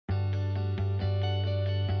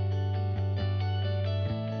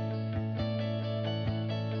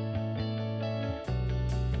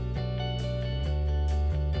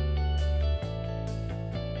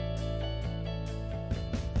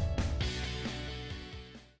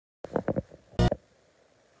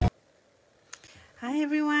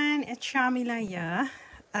everyone, it's Shamela here.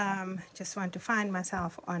 Just want to find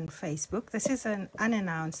myself on Facebook. This is an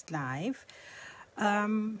unannounced live.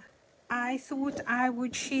 I thought I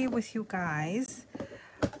would share with you guys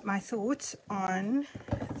my thoughts on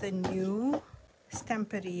the new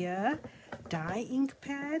Stamperia Dye ink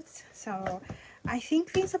pads. So I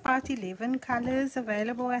think there's about 11 colors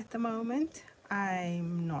available at the moment.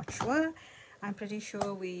 I'm not sure. I'm pretty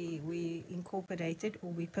sure we incorporated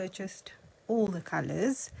or we purchased all the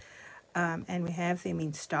colors and we have them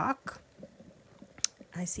in stock.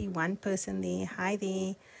 I see one person there. Hi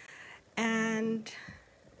there. And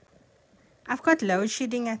I've got load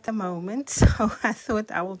shedding at the moment, so I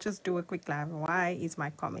thought I will just do a quick live. Why is my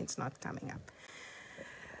comments not coming up?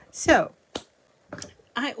 So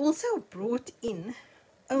I also brought in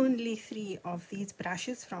only 3 of these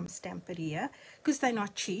brushes from Stamperia because they're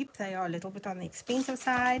not cheap. They are a little bit on the expensive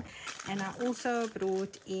side. And I also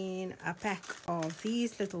brought in a pack of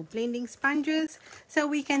these little blending sponges so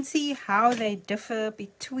we can see how they differ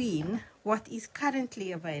between what is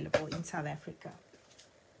currently available in South Africa.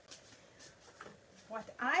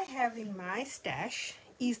 What I have in my stash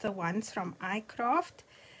is the ones from iCraft.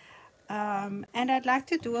 And I'd like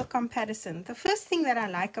to do a comparison. The first thing that I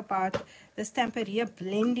like about the Stamperia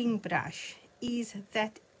blending brush is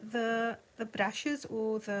that the brushes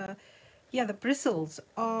or the bristles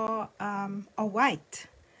are white,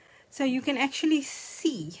 so you can actually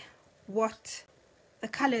see what the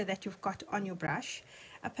color that you've got on your brush.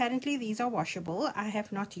 Apparently these are washable. I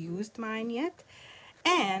have not used mine yet,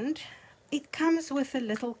 and it comes with a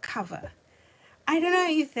little cover. I don't know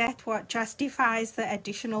if that what justifies the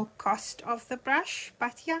additional cost of the brush,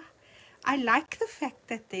 but yeah, I like the fact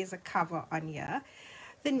that there's a cover on here.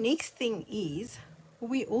 The next thing is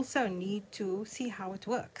we also need to see how it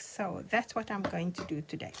works. So that's what I'm going to do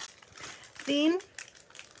today. Then,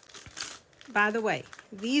 by the way,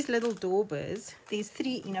 these little daubers, there's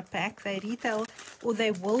 3 in a pack. They retail, or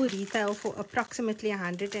they will retail, for approximately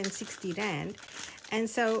 160 Rand. And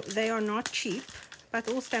so they are not cheap. But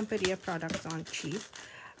all Stamperia products aren't cheap.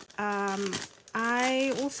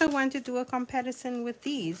 I also want to do a comparison with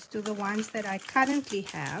these to the ones that I currently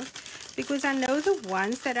have, because I know the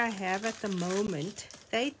ones that I have at the moment,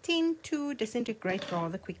 they tend to disintegrate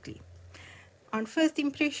rather quickly. On first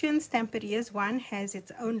impression, Stamperia's one has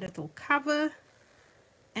its own little cover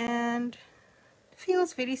and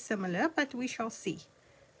feels very similar, but we shall see.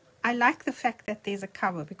 I like the fact that there's a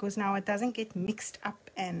cover because now it doesn't get mixed up,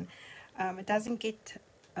 and it doesn't get,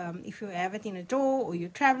 if you have it in a drawer or you're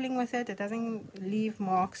traveling with it, it doesn't leave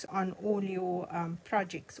marks on all your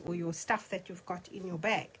projects or your stuff that you've got in your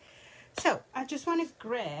bag. So I just want to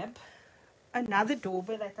grab another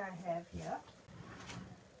dauber that I have here.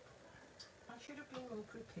 I should have been more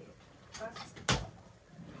prepared, but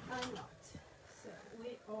I'm not. So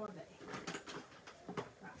where are they?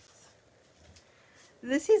 Right.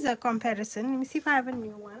 This is a comparison. Let me see if I have a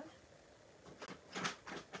new one.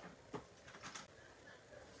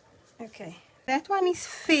 Okay, that one is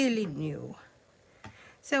fairly new.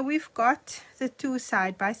 So we've got the 2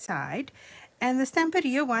 side by side, and the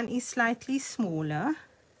Stamperia one is slightly smaller.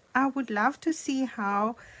 I would love to see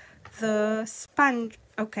how the sponge,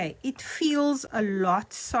 okay, it feels a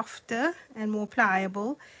lot softer and more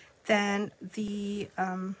pliable than the,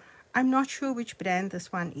 I'm not sure which brand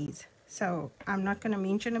this one is. So I'm not going to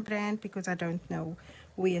mention a brand because I don't know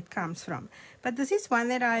where it comes from. But this is one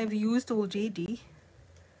that I've used already.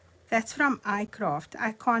 That's from iCraft.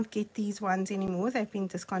 I can't get these ones anymore. They've been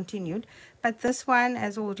discontinued. But this one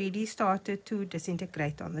has already started to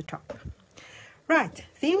disintegrate on the top. Right.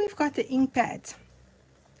 Then we've got the ink pads.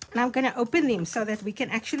 And I'm going to open them so that we can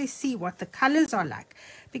actually see what the colors are like.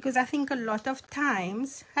 Because I think a lot of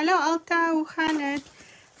times... Hello, Alta. Hoe gaan het?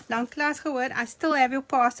 Langklaas gehoord. I still have your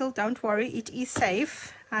parcel. Don't worry. It is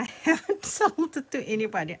safe. I haven't sold it to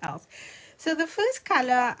anybody else. So the first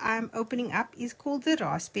color I'm opening up is called the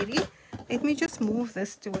raspberry. Let me just move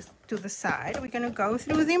this to the side. We're going to go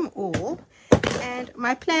through them all. And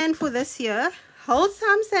my plan for this year, hold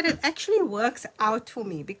thumbs that it actually works out for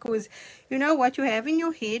me. Because you know what you have in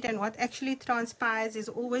your head and what actually transpires is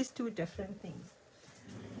always 2 different things.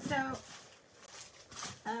 So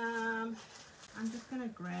I'm just going to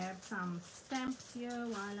grab some stamps here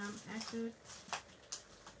while I'm at it.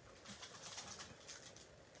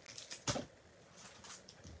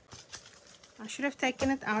 I should have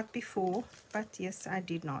taken it out before, but yes, I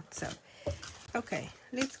did not. So, okay,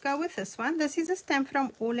 let's go with this one. This is a stamp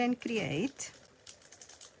from All and Create.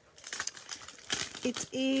 It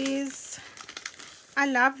is, I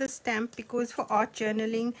love the stamp because for art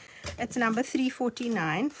journaling, It's number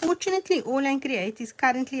 349. Fortunately, All and Create is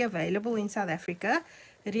currently available in South Africa.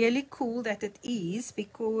 Really cool that it is,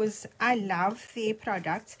 because I love their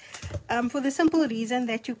products for the simple reason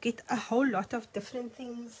that you get a whole lot of different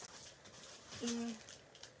things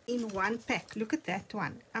in one pack. Look at that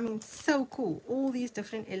one. I mean, so cool. All these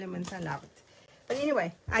different elements. I love it. But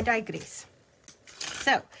anyway, I digress.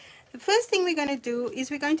 So the first thing we're going to do is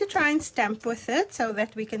we're going to try and stamp with it so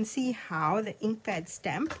that we can see how the ink pads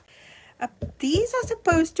stamp. These are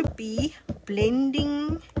supposed to be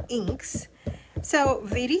blending inks, so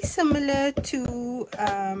very similar to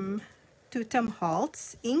Tim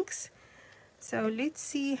Holtz inks. So let's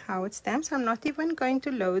see how it stamps. I'm not even going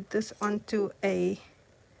to load this onto a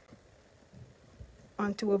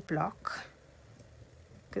block,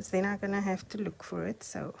 because then I'm gonna have to look for it.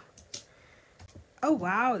 So, oh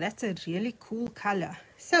wow, that's a really cool color.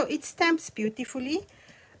 So it stamps beautifully.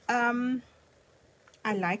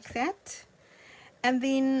 I like that. And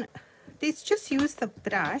then let's just use the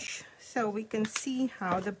brush so we can see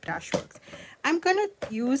how the brush works. I'm gonna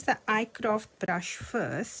use the iCraft brush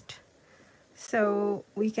first so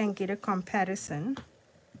we can get a comparison.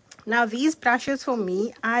 Now these brushes for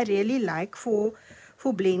me, I really like for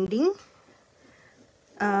blending,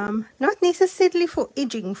 not necessarily for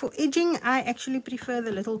edging. For edging, I actually prefer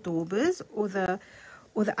the little daubers or the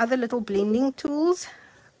other little blending tools.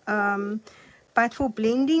 But for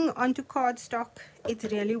blending onto cardstock, it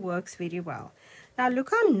really works very well. Now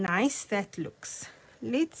look how nice that looks.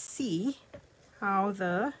 Let's see how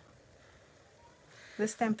the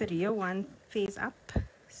Stamperia one fares up.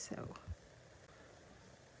 So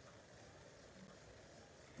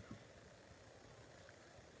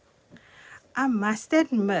I must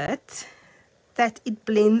admit that it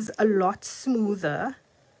blends a lot smoother.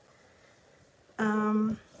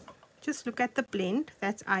 Just look at the blend.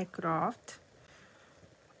 That's iCraft.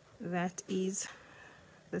 That is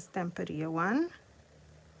the Stamperia one.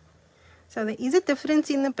 So there is a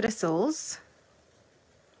difference in the bristles.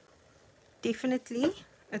 Definitely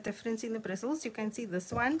a difference in the bristles. You can see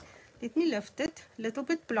this one. Let me lift it. A little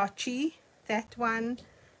bit blotchy. That one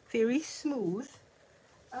very smooth.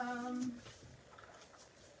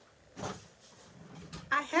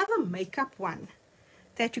 I have a makeup one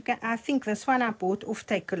that you can, I think this one I bought off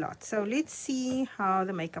Take-A-Lot. So let's see how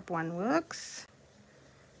the makeup one works.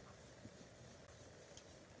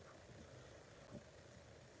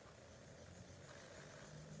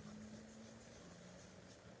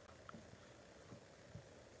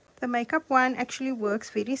 The makeup one actually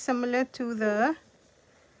works very similar to the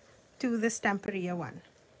Stamperia one.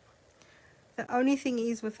 The only thing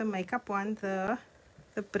is with the makeup one, the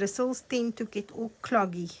bristles tend to get all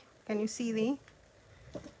cloggy. Can you see there?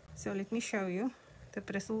 So let me show you. The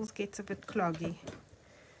bristles gets a bit cloggy.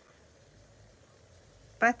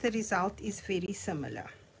 But the result is very similar.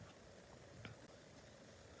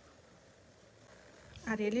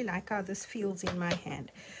 I really like how this feels in my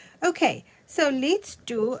hand. Okay, so let's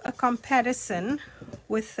do a comparison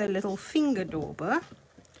with the little finger dauber.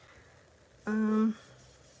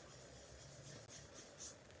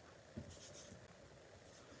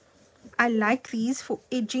 I like these for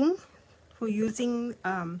edging, for using,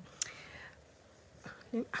 I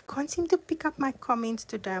can't seem to pick up my comments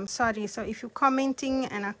today. I'm sorry. So if you're commenting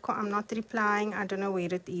and I'm not replying, I don't know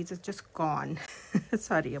where it is. It's just gone.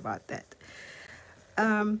 Sorry about that.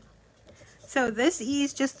 So this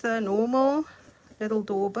is just the normal little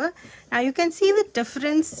dauber. Now you can see the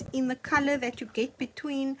difference in the color that you get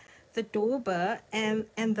between the dauber and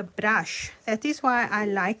the brush. That is why I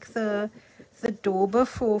like the dauber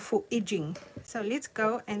for edging. So let's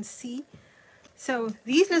go and see. So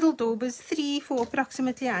these little daubers, 3 for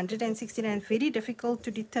approximately 160 rand. Very difficult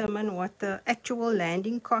to determine what the actual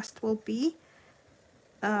landing cost will be.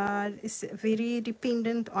 It's very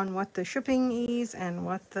dependent on what the shipping is and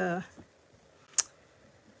what the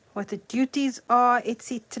duties are,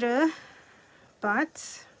 etc.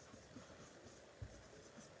 But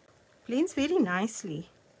blends very nicely.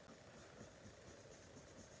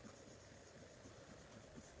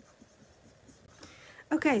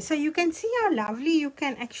 Okay, so you can see how lovely you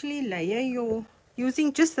can actually layer your,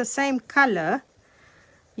 using just the same color,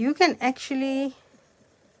 you can actually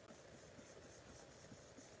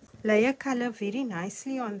layer color very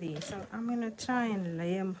nicely on there. So I'm going to try and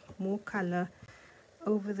layer more color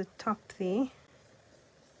over the top there.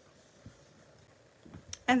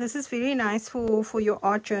 And this is very nice for your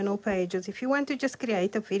art journal pages if you want to just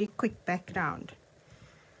create a very quick background.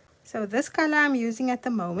 So this color I'm using at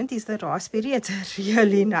the moment is the raspberry. It's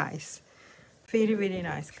really nice. Very, very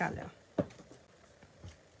nice color.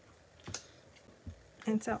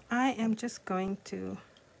 And so I am just going to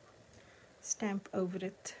stamp over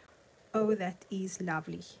it. Oh, that is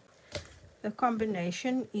lovely. The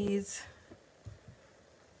combination is,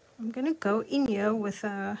 I'm gonna go in here with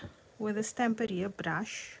a Stamperia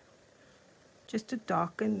brush just to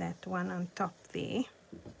darken that one on top there.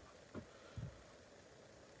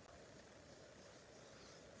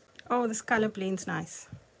 Oh, this color blends nice.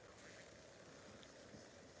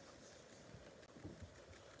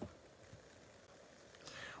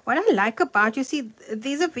 What I like about, you see,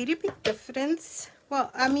 there's a very big difference. Well,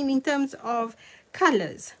 I mean, in terms of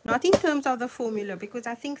colors, not in terms of the formula, because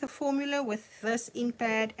I think the formula with this ink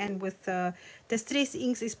pad and with the distress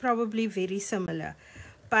inks is probably very similar.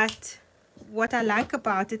 But what I like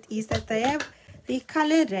about it is that they have, the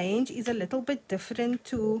color range is a little bit different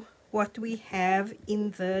to what we have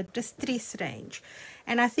in the distress range.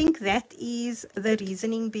 And I think that is the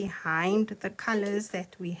reasoning behind the colors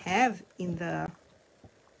that we have in the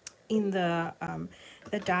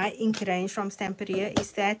dye ink range from Stamperia,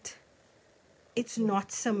 is that it's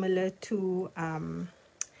not similar to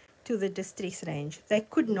the distress range. They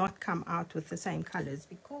could not come out with the same colors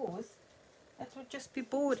because that would just be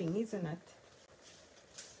boring, isn't it?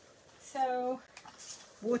 So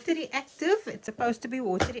water reactive, it's supposed to be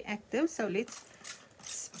water reactive, so let's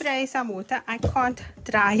spray some water. I can't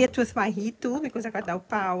dry it with my heat tool because I got no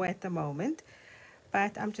power at the moment,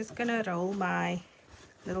 but I'm just gonna roll my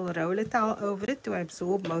little roller towel over it to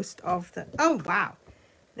absorb most of the, oh wow,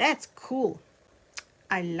 that's cool.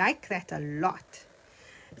 I like that a lot.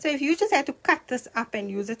 So if you just had to cut this up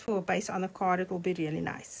and use it for a base on a card, it will be really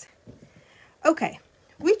nice. Okay,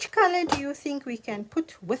 which color do you think we can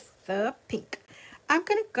put with the pink? I'm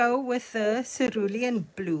going to go with the cerulean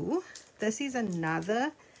blue. This is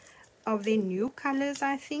another of the new colors,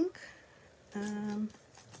 I think. I'm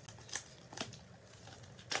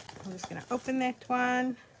just going to open that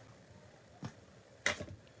one.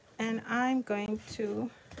 And I'm going to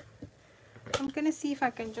see if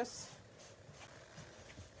I can just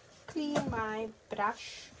clean my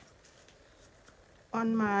brush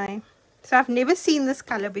on my, so I've never seen this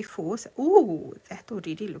color before. So, ooh, that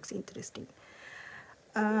already looks interesting.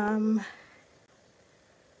 Well,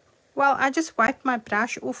 I just wiped my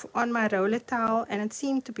brush off on my roller towel and it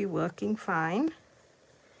seemed to be working fine.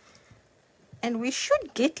 And we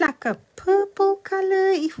should get like a purple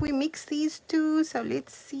color if we mix these two. So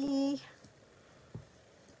let's see.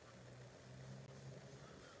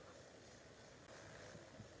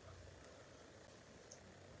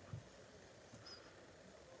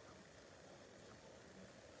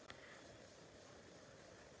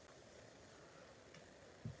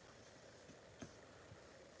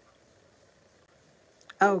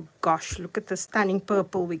 Oh gosh, look at the stunning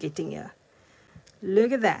purple we're getting here.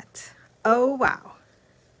 Look at that. Oh wow.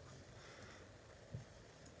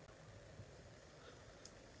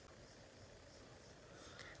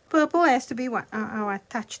 Purple has to be one. Oh, I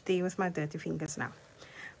touched there with my dirty fingers now.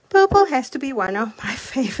 Purple has to be one of my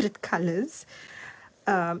favorite colors.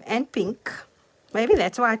 And pink. Maybe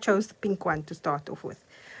that's why I chose the pink one to start off with.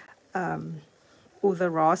 Or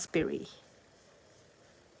the raspberry.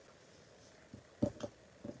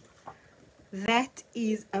 That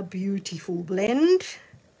is a beautiful blend.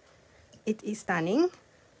 It is stunning.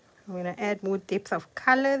 I'm going to add more depth of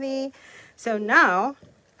color there. So now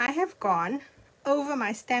I have gone over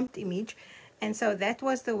my stamped image, and so that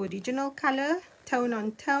was the original color, tone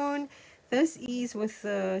on tone. This is with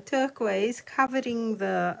the turquoise covering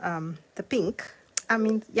the pink. I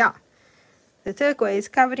mean, yeah, the turquoise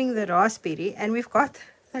covering the raspberry, and we've got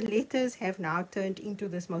the letters have now turned into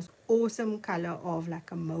this most awesome color of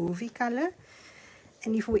like a mauvey color.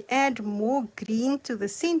 And if we add more green to the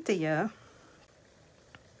center here,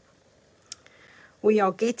 we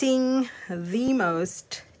are getting the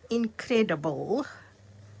most incredible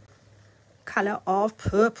color of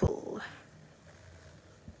purple.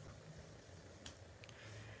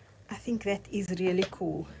 I think that is really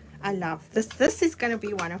cool. I love this. This is going to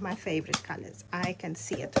be one of my favorite colors. I can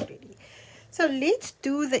see it already. So let's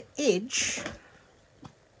do the edge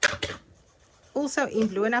also in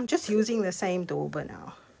blue, and I'm just using the same dauber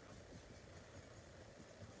now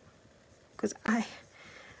because I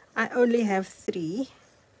only have 3.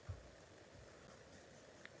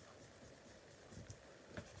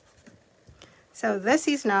 So this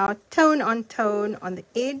is now tone on the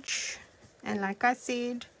edge, and like I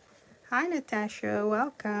said, hi Natasha,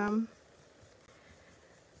 welcome.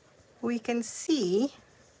 We can see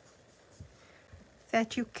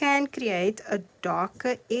that you can create a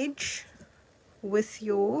darker edge with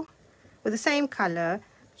the same color,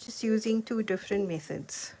 just using 2 different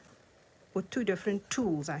methods, or 2 different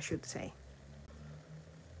tools, I should say.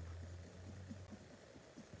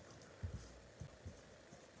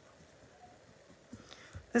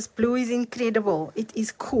 This blue is incredible. It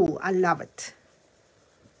is cool. I love it.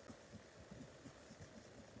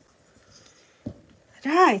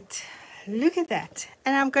 Right, look at that.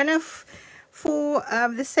 And I'm gonna, for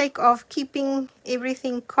the sake of keeping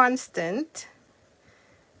everything constant,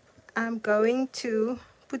 I'm going to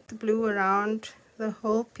put the blue around the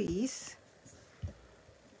whole piece.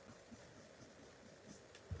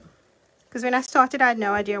 Because when I started, I had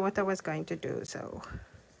no idea what I was going to do. So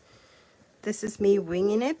this is me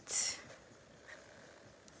winging it.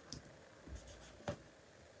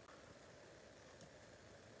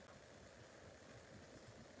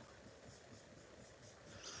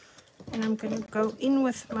 And I'm going to go in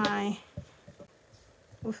with my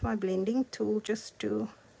blending tool just to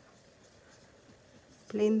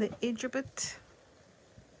blend the edge a bit.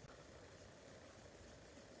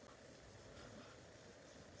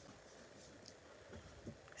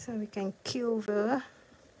 So we can kill the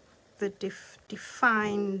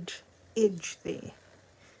defined edge there.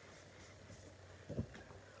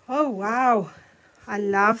 Oh wow, I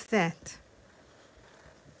love that.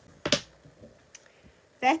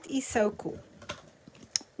 That is so cool.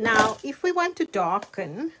 Now if we want to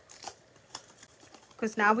darken,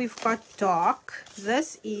 because now we've got dark,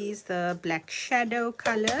 this is the black shadow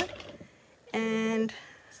color, and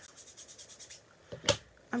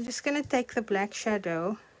I'm just going to take the black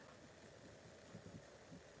shadow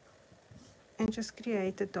and just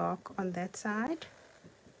create a dark on that side.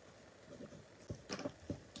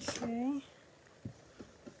 Okay,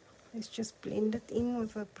 let's just blend it in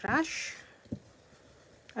with a brush.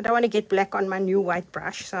 I don't want to get black on my new white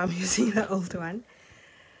brush, so I'm using the old one.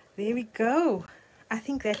 There we go. I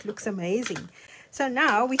think that looks amazing. So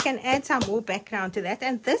now we can add some more background to that,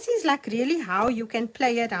 and this is like really how you can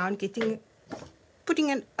play around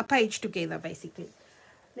putting a page together basically.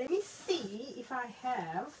 Let me see if I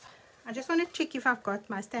have, I just want to check if I've got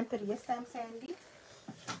my Stamperia stamps handy.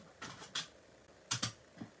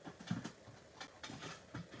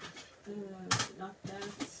 Not that.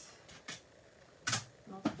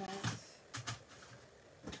 Not that.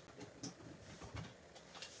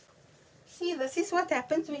 See, this is what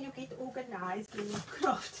happens when you get organized in your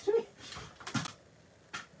craft.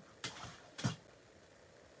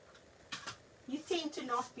 You tend to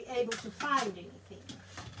not be able to find anything.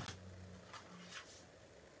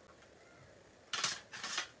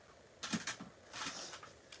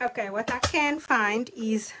 Okay, what I can find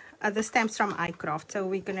is the stamps from iCraft, so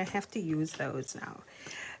we're going to have to use those now.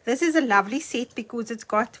 This is a lovely set because it's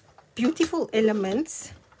got beautiful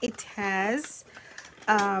elements. It has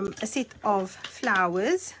a set of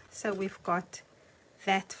flowers, so we've got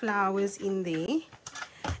that flowers in there.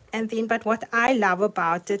 And then, but what I love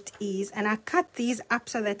about it is, and I cut these up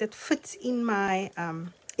so that it fits in my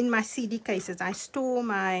CD cases. I store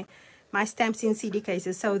my stamps in CD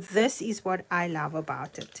cases, so this is what I love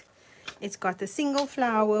about it. It's got a single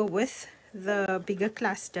flower with the bigger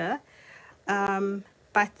cluster,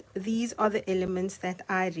 but these are the elements that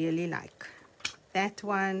I really like. That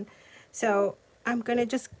one. So I'm gonna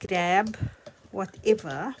just grab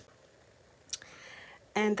whatever,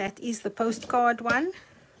 and that is the postcard one.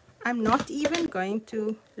 I'm not even going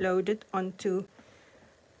to load it onto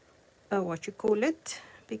what you call it,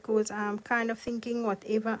 because I'm kind of thinking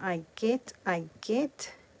whatever I get, I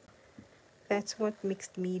get. That's what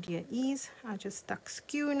mixed media is. I just stuck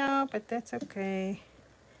skew now, but that's okay.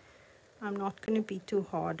 I'm not going to be too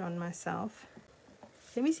hard on myself.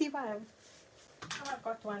 Let me see if I have, oh, I've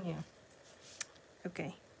got one here.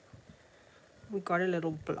 Okay, we got a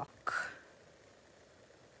little block.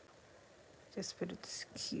 Just put it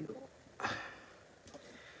skew.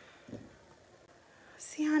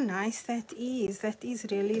 See how nice that is. That is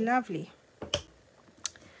really lovely.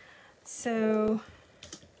 So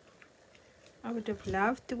I would have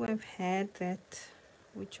loved to have had that.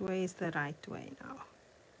 Which way is the right way now?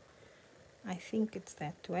 I think it's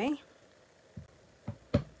that way.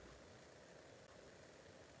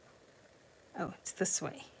 Oh, it's this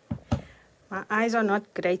way. My eyes are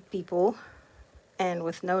not great, people, and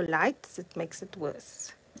with no lights it makes it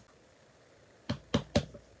worse.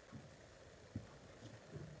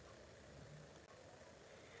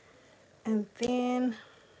 And then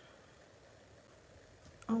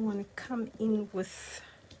I want to come in with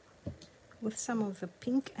some of the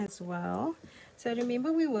pink as well. So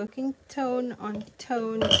remember, we're working tone on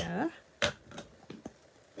tone here.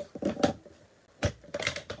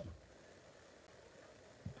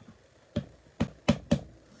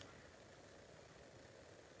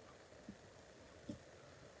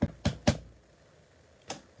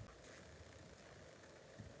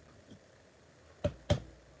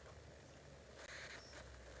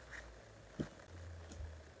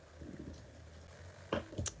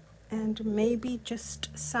 and maybe just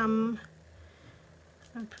some,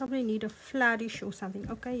 I probably need a flourish or something.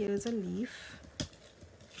 Okay, here's a leaf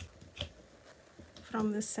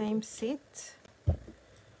from the same set.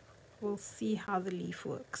 We'll see how the leaf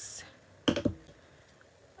works.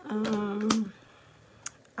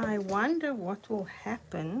 I wonder what will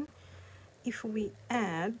happen if we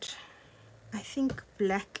add, I think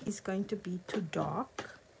black is going to be too dark.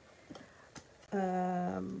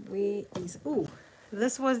 Where is, oh,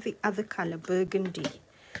 this was the other color, burgundy.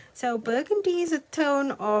 So burgundy is a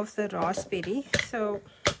tone of the raspberry. So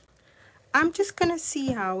I'm just gonna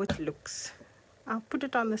see how it looks. I'll put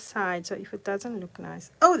it on the side, so if it doesn't look nice.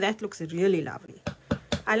 Oh, that looks really lovely.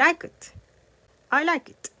 I like it. I like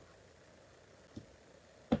it.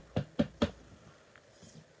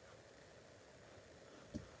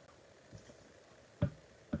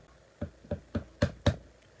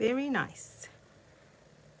 Very nice.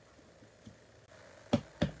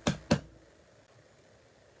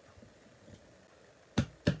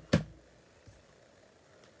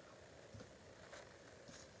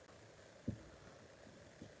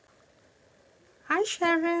 Hi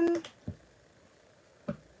Sharon.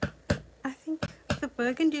 I think the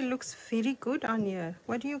burgundy looks very good on here.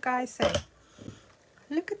 What do you guys say?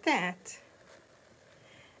 Look at that.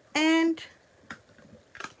 And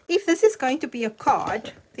if this is going to be a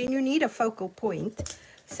card, then you need a focal point.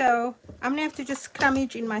 So I'm gonna have to just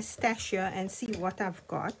scrummage in my stash here and see what I've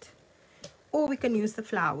got. Or we can use the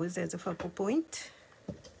flowers as a focal point.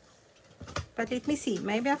 But let me see,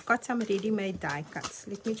 maybe I've got some ready-made die cuts.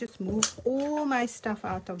 Let me just move all my stuff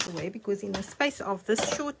out of the way, because in the space of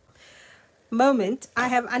this short moment, I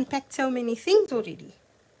have unpacked so many things already.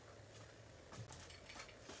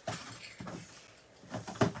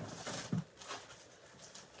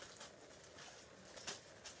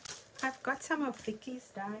 I've got some of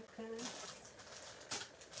Vicky's die cuts.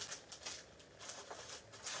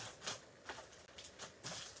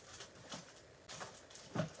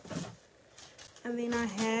 And then I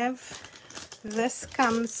have, this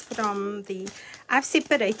comes from the, I've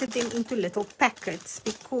separated them into little packets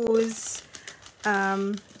because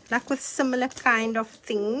like with similar kind of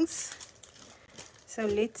things. So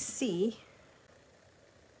let's see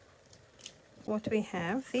what we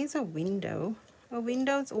have. There's a window. A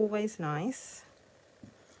window is always nice.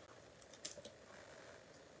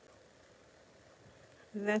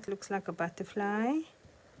 That looks like a butterfly.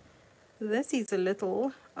 This is a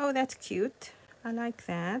little, oh, that's cute. I like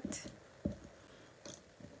that.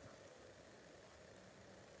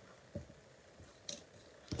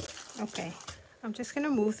 Okay, I'm just going to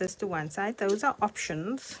move this to one side. Those are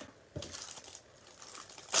options. Let's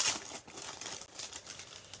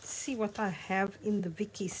see what I have in the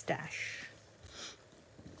Vicky stash.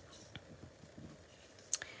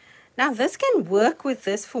 Now this can work with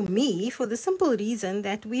this for me for the simple reason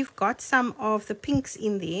that we've got some of the pinks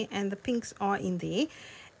in there, and the pinks are in there,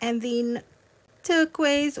 and then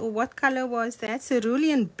turquoise, or what color was that,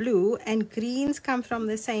 cerulean blue, and greens come from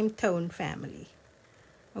the same tone family.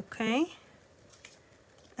 Okay,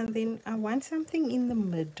 and then I want something in the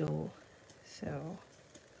middle, so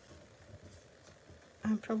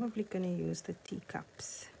I'm probably going to use the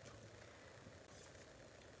teacups.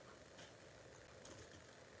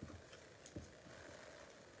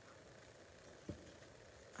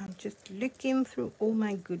 I'm just looking through all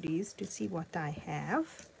my goodies to see what I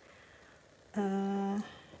have.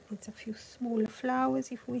 It's a few smaller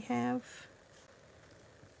flowers if we have.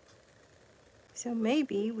 So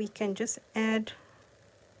maybe we can just add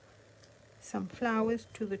some flowers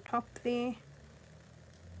to the top there.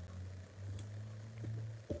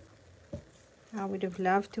 I would have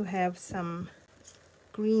loved to have some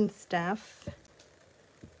green stuff.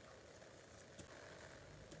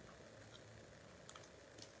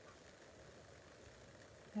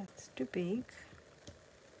 That's too big.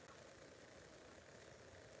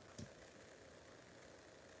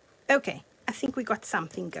 Okay, I think we got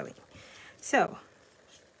something going. So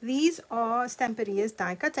these are Stamperia's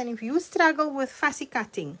die cuts, and if you struggle with fussy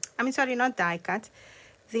cutting, I mean, sorry, not die cut,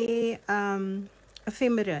 the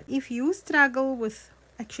ephemera. If you struggle with,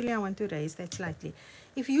 actually I want to raise that slightly.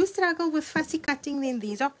 If you struggle with fussy cutting, then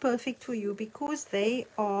these are perfect for you because they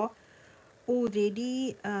are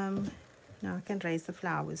already, now I can raise the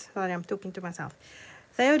flowers. Sorry, I'm talking to myself.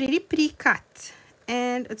 They're already pre-cut,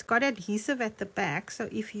 and it's got adhesive at the back. So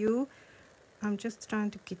if you, I'm just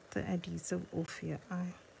trying to get the adhesive off here.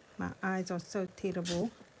 My eyes are so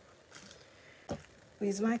terrible.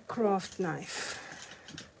 Where's my craft knife?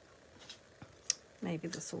 Maybe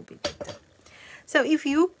this will be better. So if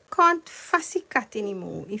you can't fussy cut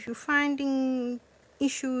anymore, if you're finding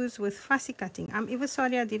issues with fussy cutting. I'm ever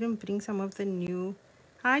sorry I didn't bring some of the new,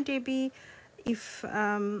 hi Debbie, if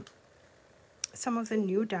some of the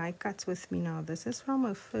new die cuts with me now. This is from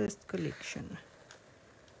her first collection.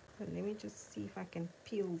 So let me just see if I can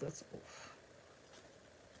peel this off.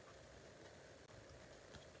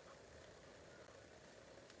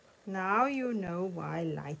 Now you know why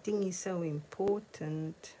lighting is so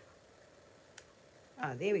important.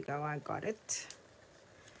 Ah, there we go, I got it.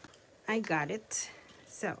 I got it.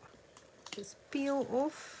 So just peel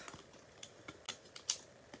off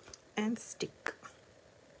and stick.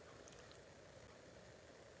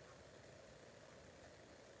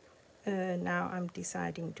 Now I'm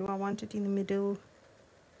deciding, do I want it in the middle?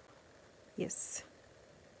 Yes.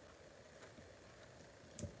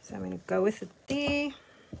 So I'm going to go with it there.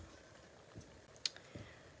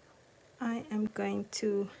 I am going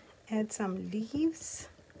to add some leaves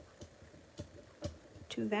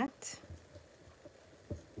to that.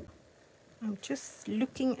 I'm just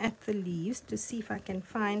looking at the leaves to see if I can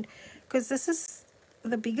find, because this is,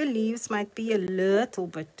 the bigger leaves might be a little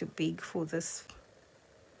bit too big for this.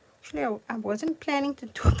 Actually, I wasn't planning to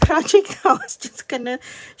do a project. I was just gonna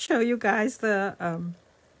show you guys the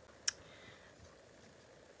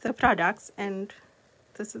products, and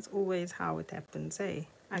this is always how it happens, eh?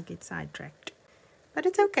 I get sidetracked, but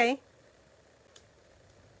it's okay.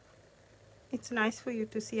 It's nice for you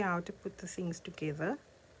to see how to put the things together.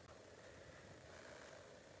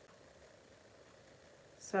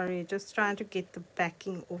 Sorry, just trying to get the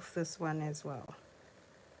backing off this one as well.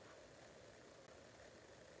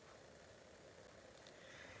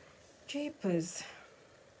 Jeepers.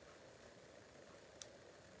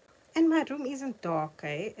 And my room isn't dark,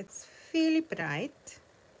 eh? It's fairly bright.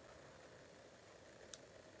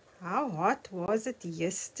 How hot was it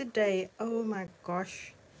yesterday? Oh my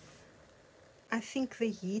gosh. I think the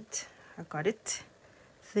heat, I got it.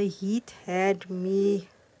 The heat had me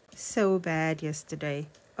so bad yesterday.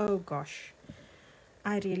 Oh gosh.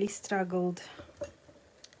 I really struggled.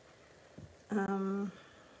 And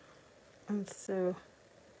so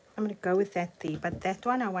I'm going to go with that there, but that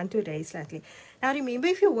one I want to raise slightly. Now remember,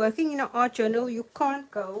 if you're working in an art journal, you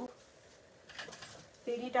can't go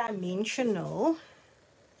very dimensional.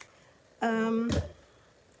 I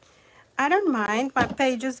don't mind my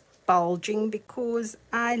pages bulging because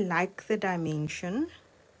I like the dimension,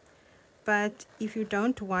 but if you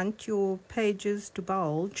don't want your pages to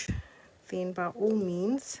bulge, then by all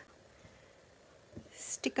means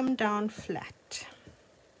stick them down flat.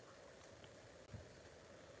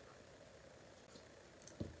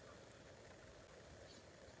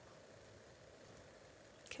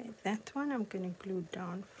 Okay, that one I'm going to glue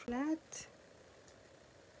down flat.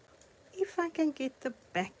 If I can get the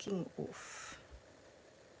backing off.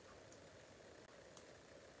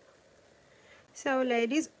 So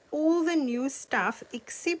ladies, all the new stuff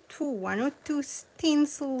except for 1 or 2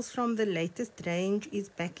 stencils from the latest range is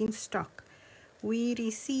back in stock. We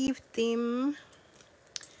received them.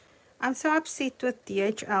 I'm so upset with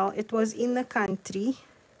DHL. It was in the country,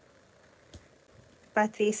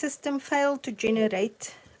 but their system failed to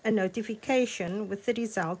generate a notification, with the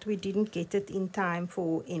result we didn't get it in time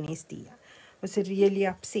for NSD. I was really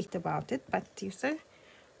upset about it, but you say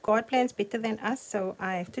God plans better than us, so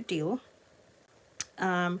I have to deal.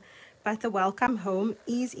 But the welcome home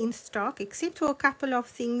is in stock, except for a couple of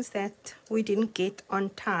things that we didn't get on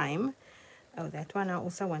time. Oh, that one I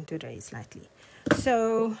also want to raise slightly.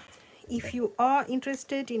 So if you are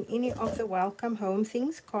interested in any of the welcome home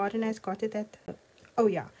things, Karen has got it at her, oh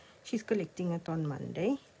yeah, she's collecting it on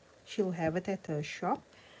Monday. She'll have it at her shop.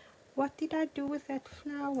 What did I do with that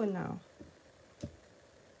flower now?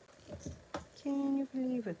 Can you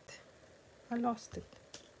believe it? I lost it.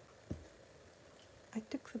 I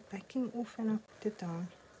took the backing off and I put it down.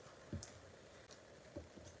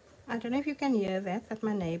 I don't know if you can hear that, but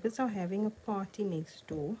my neighbors are having a party next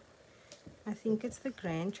door. I think it's the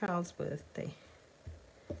grandchild's birthday.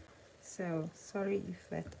 So, sorry if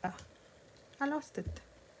that... I lost it.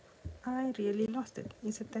 I really lost it.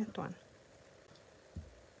 Is it that one?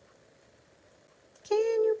 Can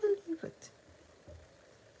you believe it?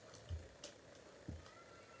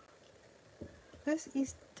 This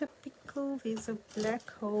is typical. There's a black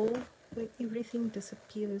hole where everything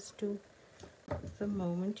disappears to the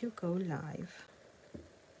moment you go live.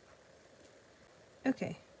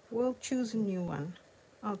 Okay, we'll choose a new one.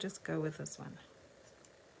 I'll just go with this one.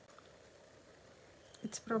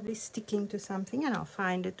 It's probably sticking to something, and I'll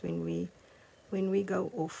find it when we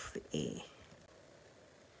go off the air.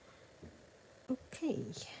 Okay,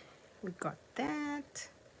 we got that.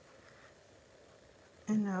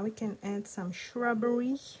 And now we can add some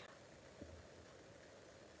shrubbery.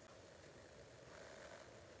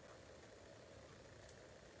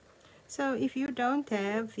 So if you don't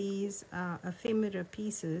have these ephemera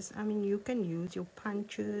pieces, I mean, you can use your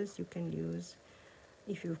punches, you can use,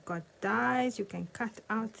 if you've got dies, you can cut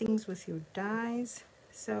out things with your dies.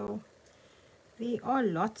 So there are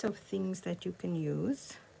lots of things that you can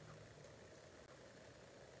use.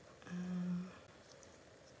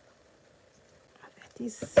 That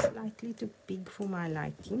is slightly too big for my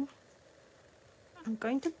liking. I'm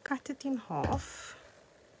going to cut it in half.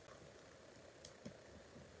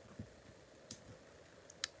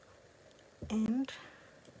 And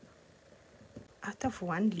out of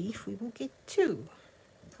one leaf we will get two.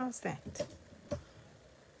 How's that?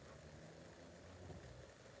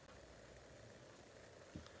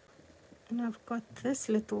 And I've got this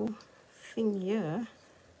little thing here.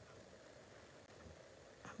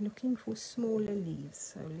 I'm looking for smaller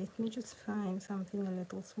leaves, so let me just find something a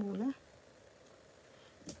little smaller.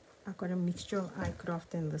 I've got a mixture of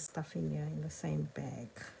iCraft and the stuff in here in the same bag.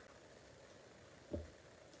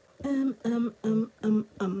 I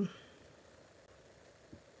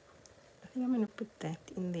think I'm going to put that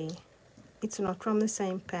in there. It's not from the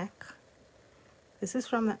same pack. This is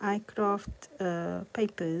from the iCraft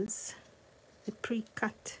papers, the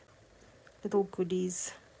pre-cut little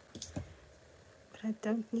goodies. But I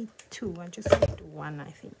don't need two, I just need one,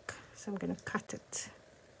 I think. So I'm going to cut it.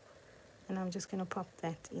 And I'm just going to pop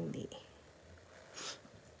that in there.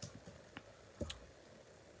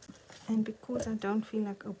 And because I don't feel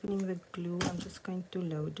like opening the glue, I'm just going to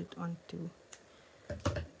load it onto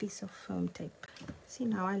a piece of foam tape. See,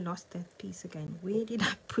 now I lost that piece again. Where did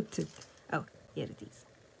I put it? Oh, here it is.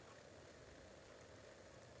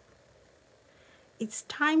 It's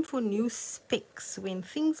time for new specs. When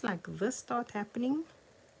things like this start happening,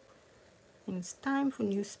 and it's time for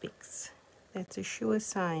new specs. That's a sure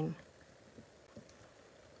sign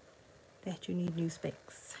that you need new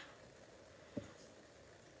specs.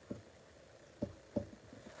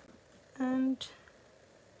 And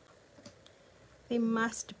there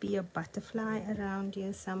must be a butterfly around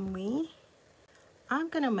here somewhere. I'm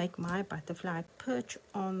going to make my butterfly perch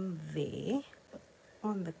on there,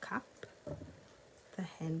 on the cup, the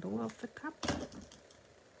handle of the cup.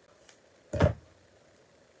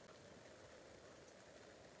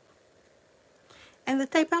 And the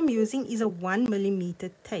tape I'm using is a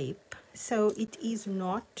 1mm tape, so it's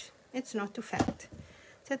not too fat.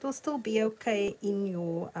 So it will still be okay in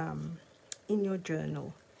your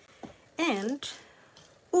journal. And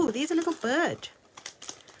oh, there's a little bird.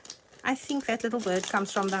 I think that little bird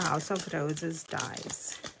comes from the House of Roses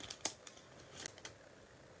dies.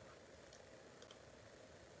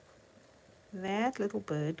 That little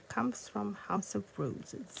bird comes from House of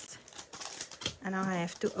Roses. And now I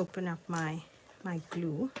have to open up my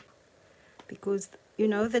glue, because you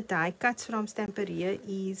know the die cuts from Stamperia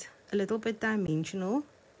is a little bit dimensional.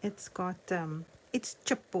 It's got it's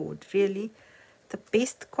chipboard, really the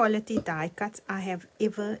best quality die cuts I have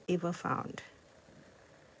ever found.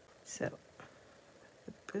 So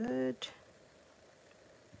the bird,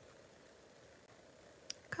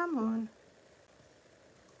 come on.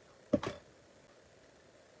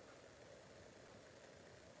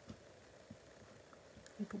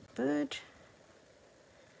 Little bird.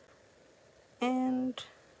 And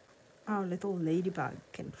our little ladybug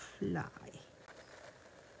can fly.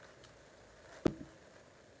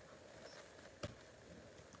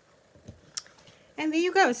 And there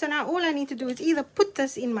you go. So now all I need to do is either put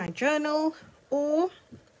this in my journal or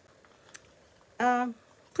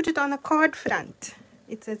put it on a card front.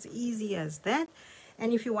 It's as easy as that.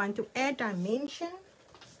 And if you want to add dimension,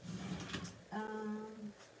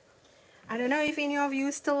 I don't know if any of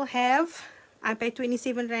you still have. I paid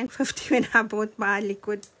 27 Rand 50 when I bought my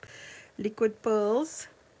liquid pearls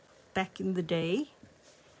back in the day.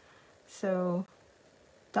 So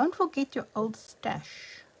don't forget your old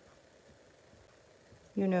stash.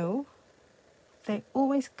 You know, they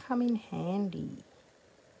always come in handy.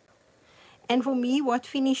 And for me, what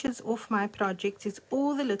finishes off my projects is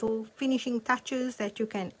all the little finishing touches that you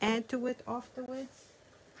can add to it afterwards.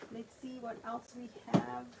 Let's see what else we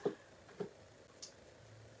have.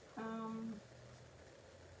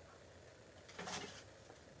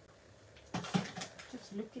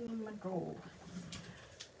 Just looking in my drawer.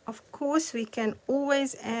 Of course, we can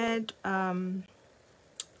always add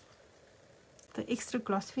the extra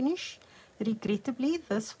gloss finish. Regrettably,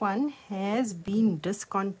 this one has been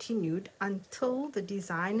discontinued until the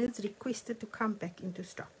designers requested to come back into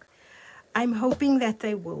stock. I'm hoping that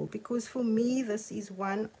they will, because for me, this is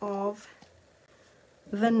one of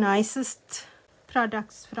the nicest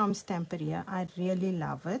products from Stamperia. I really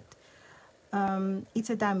love it. It's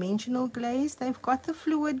a dimensional glaze. They've got the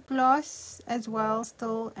fluid gloss as well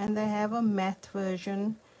still, and they have a matte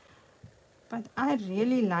version, but I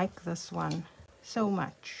really like this one so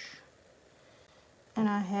much, and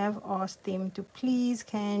I have asked them to please,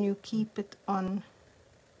 can you keep it on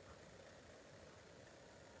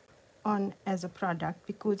as a product,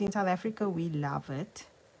 because in South Africa we love it.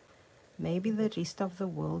 Maybe the rest of the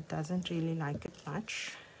world doesn't really like it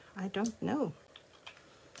much. I don't know.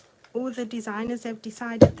 Or the designers have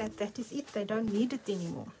decided that that is it. They don't need it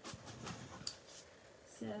anymore.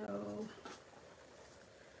 So,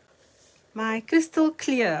 my Crystal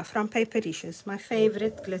Clear from Paperishes, my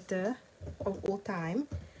favorite glitter of all time.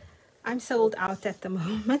 I'm sold out at the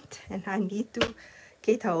moment, and I need to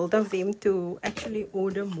get hold of them to actually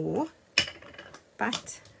order more.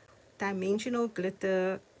 But dimensional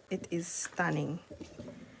glitter, it is stunning.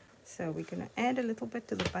 So we're going to add a little bit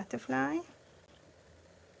to the butterfly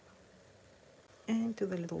and to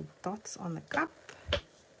the little dots on the cup.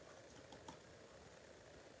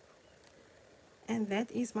 And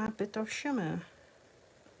that is my bit of shimmer.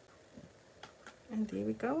 And there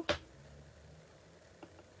we go.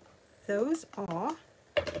 Those are,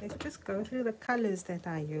 let's just go through the colors that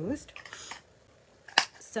I used.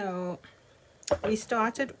 So we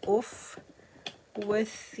started off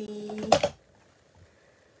with the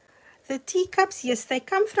teacups. Yes, they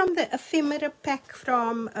come from the ephemera pack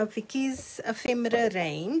from Vicky's ephemera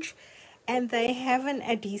range, and they have an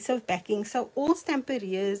adhesive backing. So all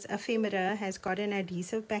Stamperia's ephemera has got an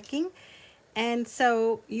adhesive backing, and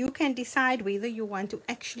so you can decide whether you want to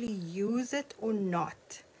actually use it or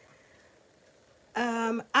not.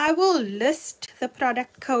 I will list the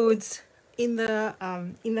product codes in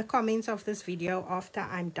the comments of this video after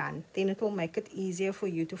I'm done. Then it will make it easier for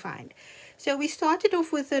you to find. So we started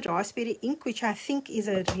off with the raspberry ink, which I think is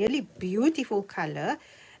a really beautiful color.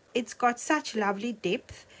 It's got such lovely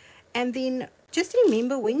depth. And then just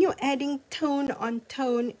remember, when you're adding tone on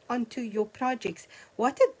tone onto your projects,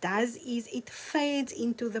 what it does is it fades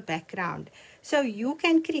into the background. So you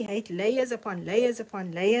can create layers upon layers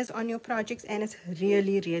upon layers on your projects, and it's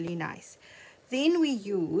really, really nice. Then we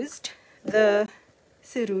used the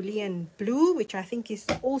cerulean blue, which I think is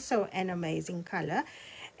also an amazing color.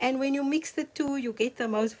 And when you mix the two, you get the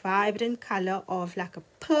most vibrant color of like a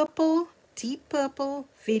purple, deep purple,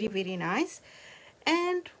 very, very nice.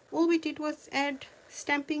 And all we did was add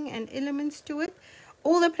stamping and elements to it.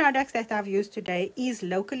 All the products that I've used today is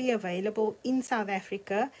locally available in South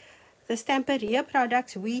Africa. The Stamperia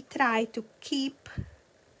products, we try to keep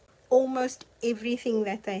almost everything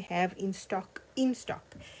that they have in stock.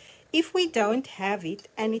 If we don't have it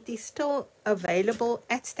and it is still available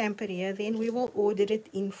at Stamperia, then we will order it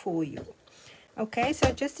in for you. Okay,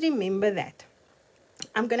 so just remember that.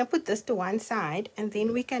 I'm going to put this to one side, and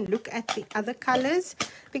then we can look at the other colors,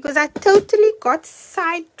 because I totally got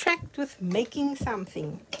sidetracked with making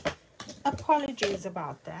something. Apologies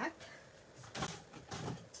about that.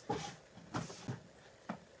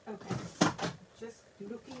 Okay, just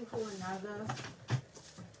looking for another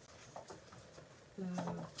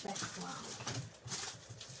background.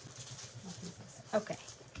 What is this? Okay,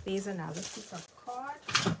 there's another piece of card.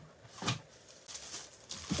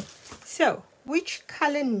 So, which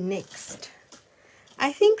color next?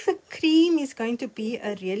 I think the cream is going to be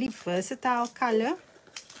a really versatile color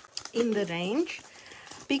in the range,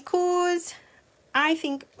 because I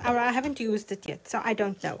think, or I haven't used it yet, so I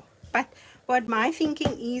don't know. But what my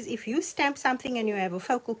thinking is, if you stamp something and you have a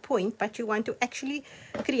focal point, but you want to actually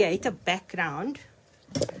create a background.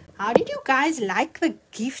 How did you guys like the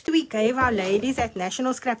gift we gave our ladies at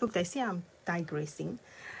National Scrapbook? They see I'm digressing.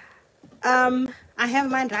 I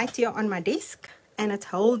have mine right here on my desk, and it's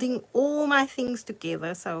holding all my things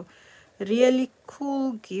together. So really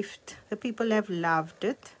cool gift. The people have loved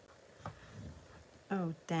it.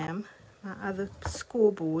 Oh damn, my other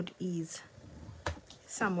scoreboard is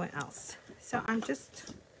somewhere else. So I'm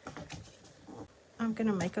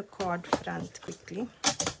gonna make a card front quickly,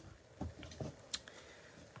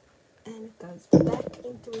 and it goes back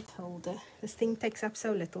into its holder. This thing takes up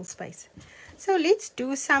so little space. So let's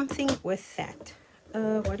do something with that.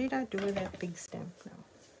 What did I do with that big stamp now?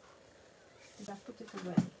 Did I put it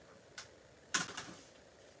away?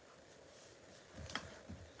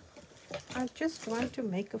 I just want to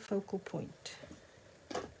make a focal point.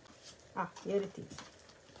 Ah, here it is.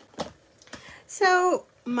 So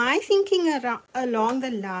my thinking along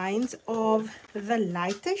the lines of the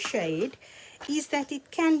lighter shade is that it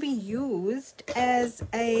can be used as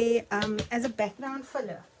a background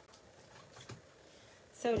filler.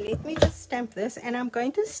 So let me just stamp this, and I'm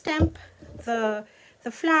going to stamp the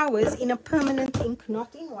the flowers in a permanent ink,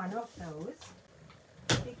 not in one of those,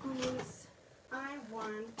 because I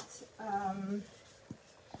want, and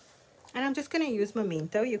I'm just going to use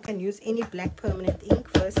Memento. You can use any black permanent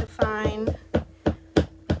ink, VersaFine,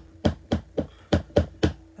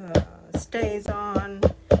 Stays On,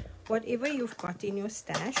 whatever you've got in your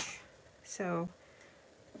stash. So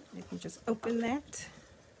let me just open that,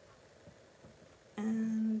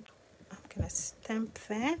 and I'm going to stamp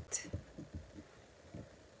that.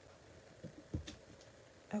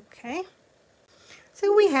 Okay,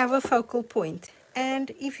 so we have a focal point,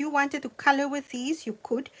 and if you wanted to color with these, you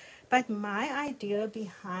could, but my idea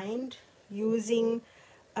behind using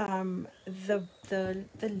the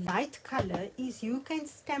light color is you can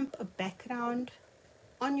stamp a background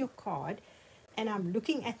on your card, and I'm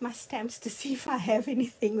looking at my stamps to see if I have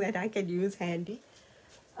anything that I can use handy.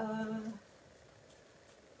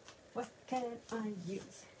 What can I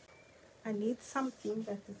use? I need something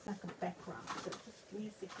that is like a background. So just give me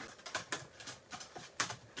a second.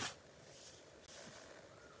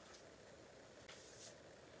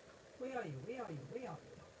 Where are you? Where are you? Where are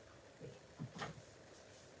you?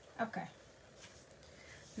 There. Okay.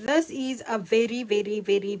 This is a very, very,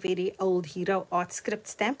 very, very old Hero Art script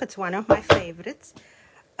stamp. It's one of my favorites.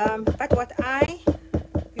 But what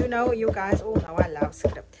you guys all know I love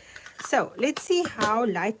script. So let's see how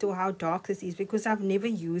light or how dark this is, because I've never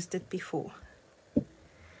used it before.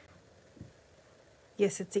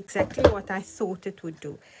 Yes, it's exactly what I thought it would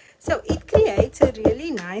do. So it creates a really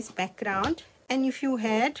nice background. And if you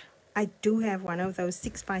had, I do have one of those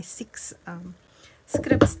 6x6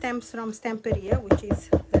 script stamps from Stamperia, which is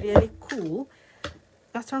really cool.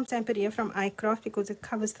 Not from Stamperia, from iCraft, because it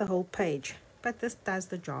covers the whole page. But this does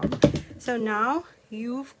the job. So now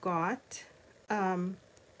you've got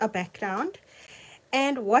a background,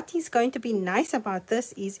 and what is going to be nice about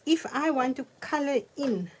this is if I want to color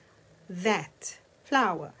in that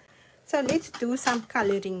flower, so let's do some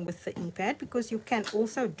coloring with the ink pad, because you can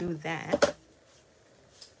also do that.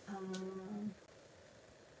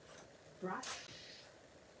 Brush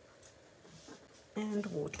and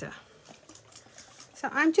water. So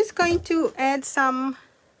I'm just going to add some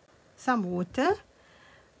water.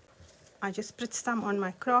 I just spritzed some on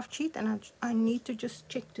my craft sheet, and I need to just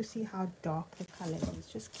check to see how dark the color is.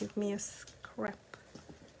 Just give me a scrap.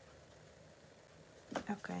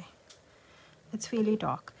 Okay, it's really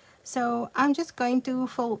dark. So I'm just going to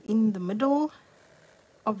fill in the middle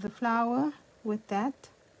of the flower with that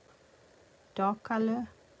dark color.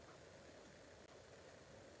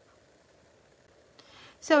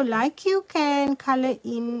 So like you can color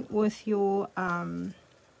in with your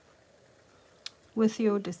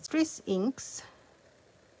distress inks,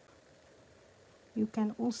 you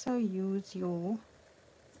can also use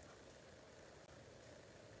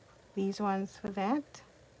these ones for that.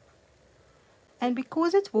 And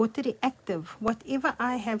because it's water reactive, whatever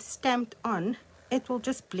I have stamped on, it will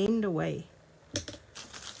just blend away.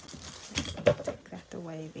 Take that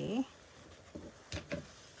away there.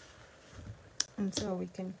 And so we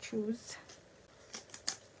can choose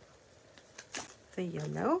the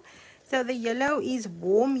yellow. So the yellow is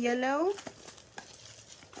warm yellow.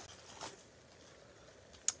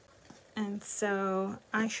 And so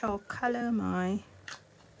I shall color my,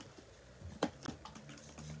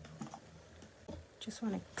 just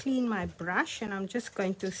want to clean my brush, and I'm just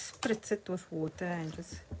going to spritz it with water and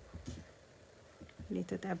just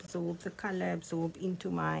let it absorb, the color absorb into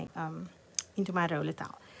my roller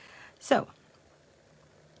towel. So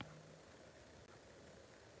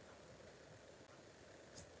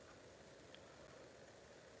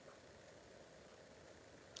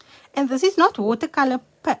and this is not watercolor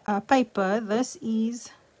paper. This is,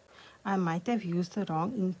 I might have used the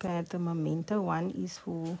wrong ink pad. The Memento one is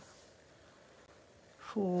for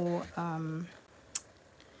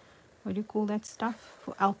what do you call that stuff?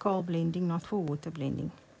 For alcohol blending, not for water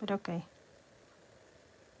blending. But okay.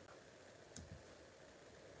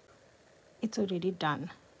 It's already done.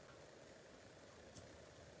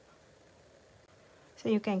 So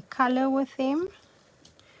you can color with them.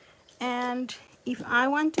 And if I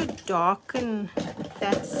want to darken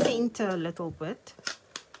that center a little bit,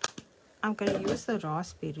 I'm going to use the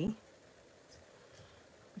raspberry.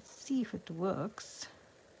 Let's see if it works.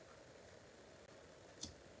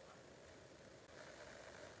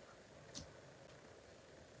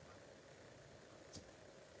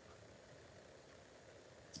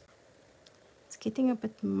 It's getting a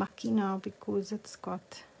bit mucky now because it's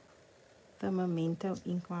got the Memento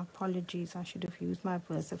ink. My apologies, I should have used my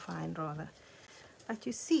VersaFine rather. But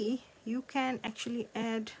you see, you can actually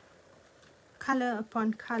add color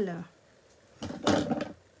upon color.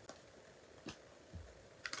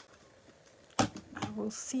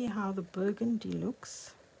 we'll see how the burgundy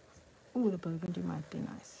looks. Oh, the burgundy might be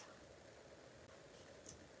nice.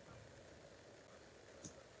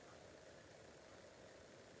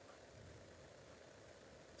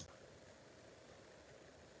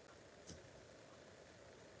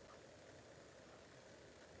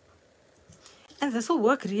 And this will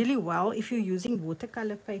work really well if you're using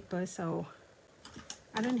watercolor paper. So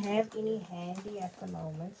I don't have any handy at the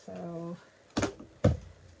moment, so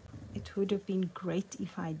it would have been great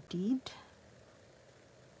if I did,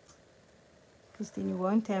 because then you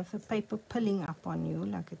won't have the paper pilling up on you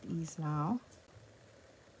like it is now.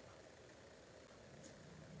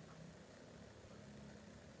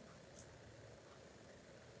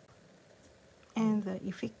 And the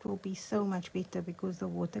effect will be so much better because the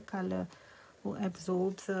watercolor will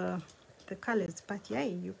absorb the colors. But yeah,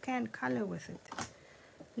 you can color with it.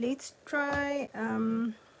 Let's try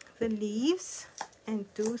the leaves and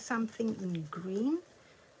do something in green.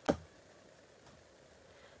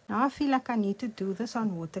 Now I feel like I need to do this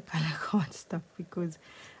on watercolor cardstock because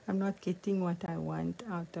I'm not getting what I want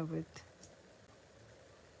out of it.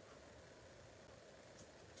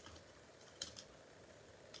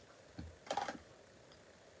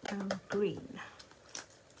 Green.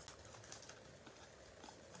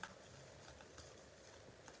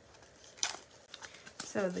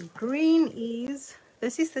 So the green is,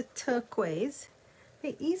 this is the turquoise.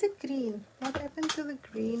 There is a green. What happened to the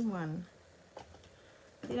green one?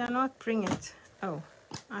 Did I not bring it? Oh,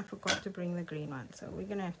 I forgot to bring the green one. So we're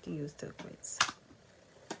going to have to use turquoise.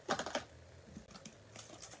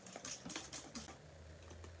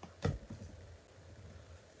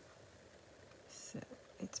 So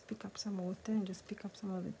let's pick up some water and just pick up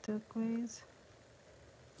some of the turquoise.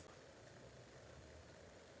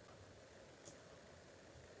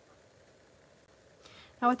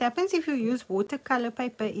 Now what happens if you use watercolor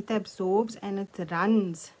paper, it absorbs and it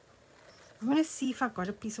runs. I want to see if I got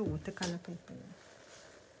a piece of watercolor paper.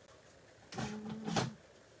 I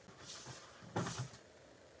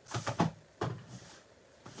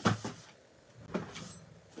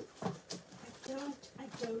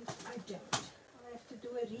don't. I have to do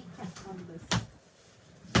a recap on this.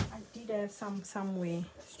 I did have some somewhere.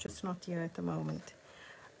 It's just not here at the moment.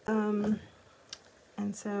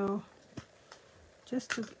 And so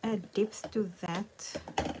just to add depth to that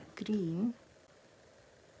green,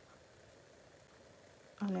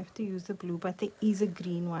 I'll have to use the blue, but there is a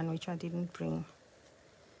green one which I didn't bring.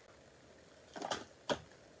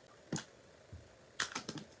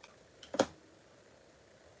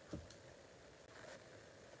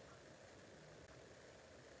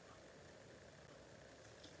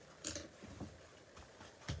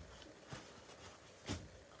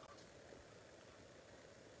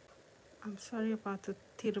 I'm sorry about the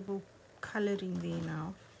terrible coloring there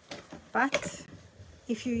now, but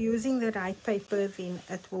if you're using the right paper, then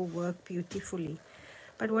it will work beautifully.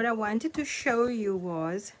 But what I wanted to show you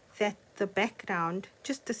was that the background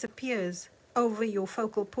just disappears over your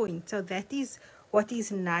focal point. So that is what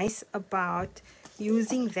is nice about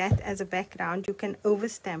using that as a background. You can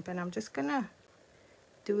overstamp, and I'm just gonna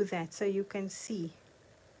do that so you can see.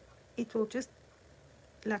 It will just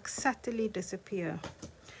like subtly disappear.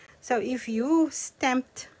 So if you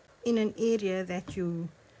stamped in an area that you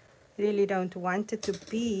really don't want it to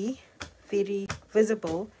be very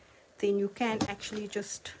visible, then you can actually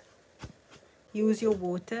just use your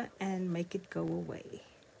water and make it go away.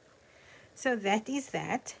 So that is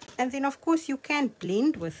that. And then of course you can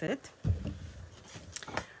blend with it.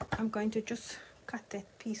 I'm going to just cut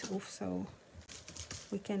that piece off so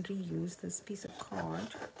we can reuse this piece of card,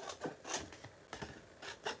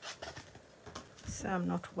 so I'm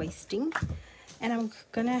not wasting. And I'm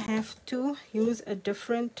gonna have to use a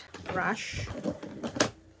different brush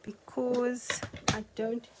because I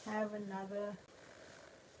don't have another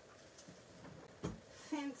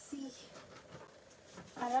fancy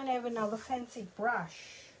brush.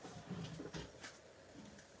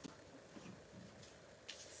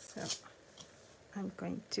 So I'm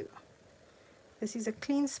going to, this is a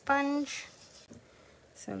clean sponge,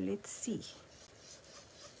 so let's see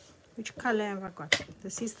which color have I got.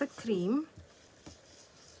 This is the cream.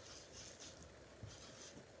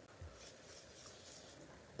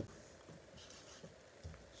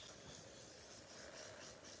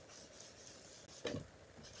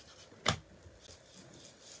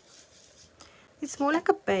 It's more like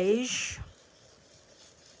a beige.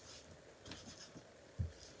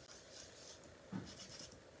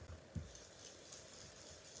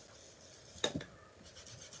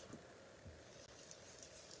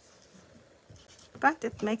 But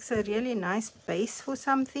it makes a really nice base for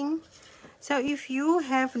something. So if you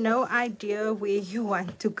have no idea where you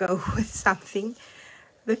want to go with something,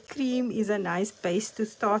 the cream is a nice base to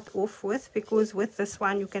start off with, because with this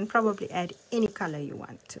one you can probably add any color you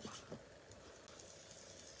want to.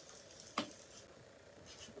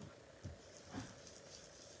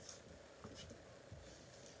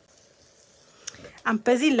 I'm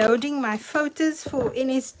busy loading my photos for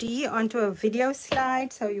NSD onto a video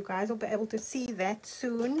slide, so you guys will be able to see that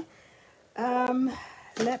soon.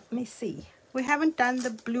 Let me see. We haven't done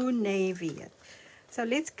the blue navy yet. So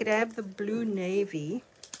let's grab the blue navy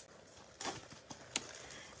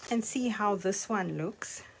and see how this one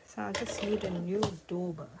looks. So I just need a new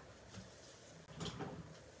dauber.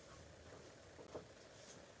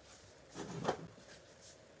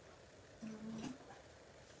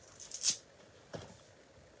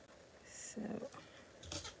 So,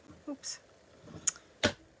 oops.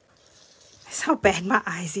 That's how bad my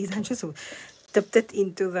eyes is. I just dipped it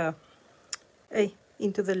into the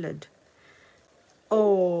lid.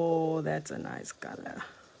 Oh, that's a nice color.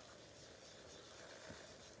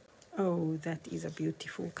 Oh, that is a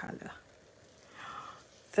beautiful color.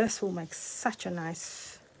 This will make such a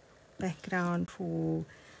nice background for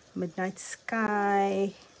midnight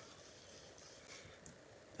sky.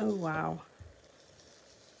 Oh, wow.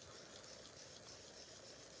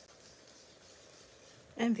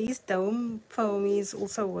 And these dome foamies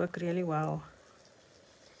also work really well.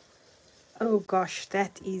 Oh gosh,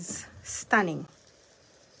 that is stunning.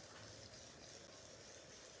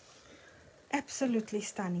 Absolutely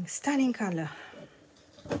stunning. Stunning color.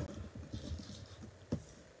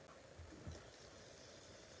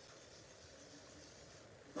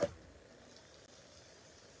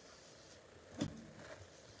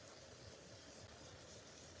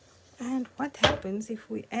 And what happens if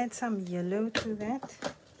we add some yellow to that?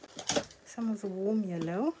 Some of the warm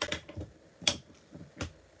yellow.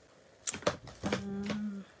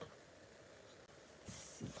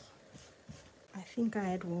 See. I think I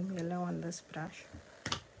had warm yellow on this brush.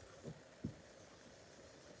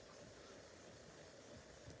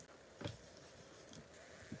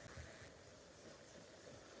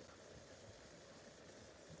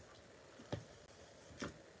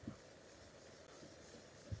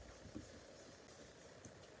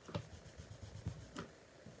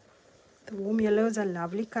 The warm yellow is a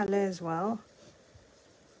lovely color as well.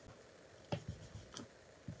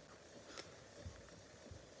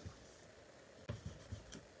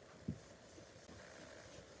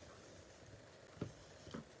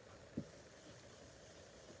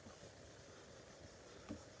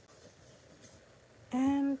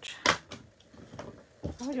 And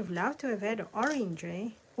I would have loved to have had orange,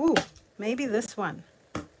 eh? Ooh, maybe this one.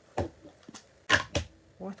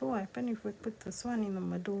 What will happen if we put this one in the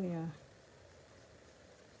middle here?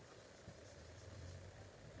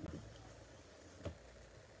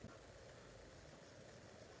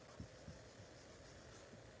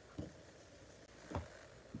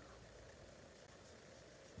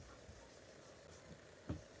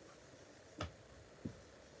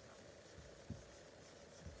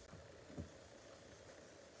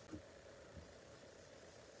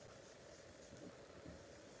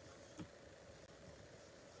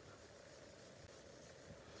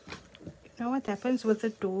 You know what happens with the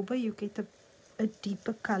dauber? You get a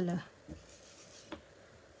deeper color.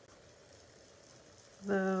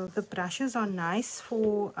 The brushes are nice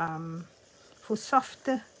for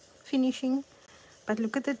softer finishing, but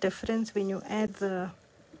look at the difference when you add the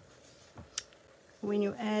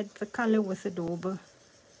color with the dauber.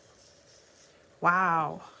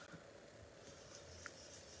 Wow.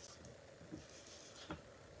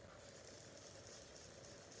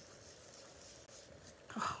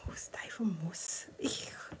 Oh, stijve mos.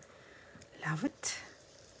 Eek. Love it.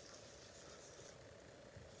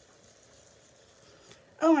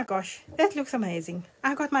 Oh my gosh, that looks amazing.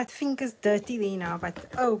 I got my fingers dirty there now, but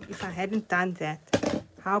oh, if I hadn't done that,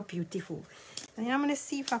 how beautiful. And I'm going to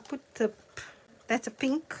see if I put that's a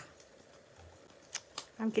pink.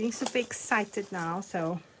 I'm getting super excited now,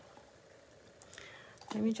 so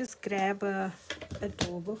let me just grab a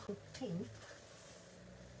dauber for pink.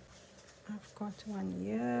 I've got one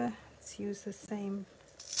here. Let's use the same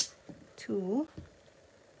tool.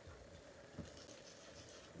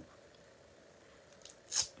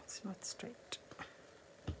 It's not straight.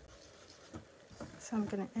 So I'm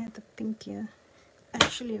going to add the pink here.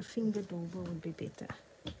 Actually, a finger dauber would be better.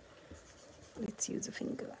 Let's use a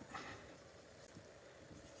finger.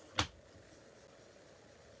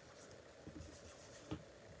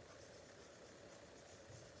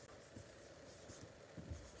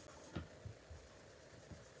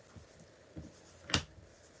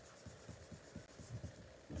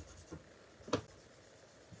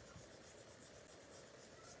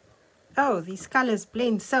 Oh, these colors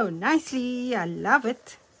blend so nicely. I love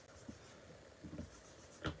it.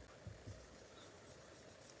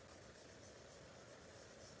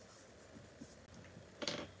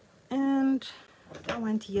 And I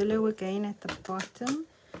want yellow again at the bottom.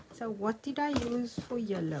 So what did I use for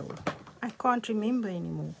yellow? I can't remember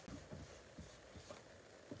anymore.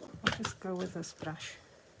 I'll just go with this brush.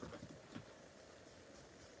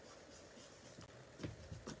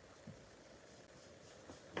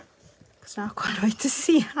 Because now I can't wait to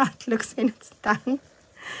see how it looks when it's done.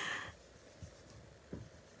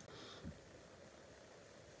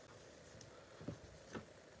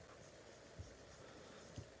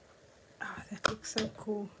 Oh, that looks so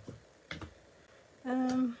cool.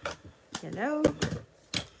 Yellow.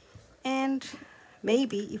 And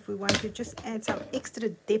maybe if we want to just add some extra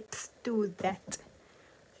depth to that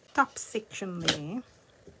top section there.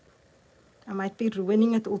 I might be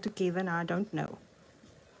ruining it altogether now, I don't know.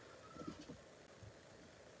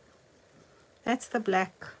 That's the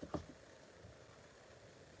black.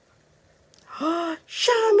 Oh,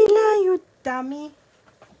 Shamela, you dummy.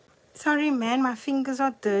 Sorry, man, my fingers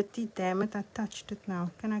are dirty. Damn it, I touched it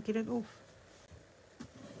now. Can I get it off?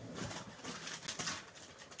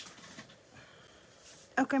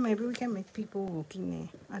 Okay, maybe we can make people walking there.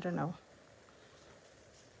 I don't know.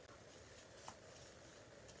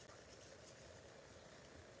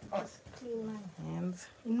 Let's clean my hands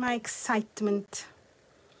in my excitement.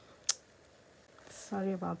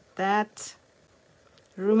 Sorry about that.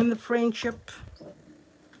 Ruin the friendship.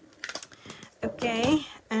 Okay,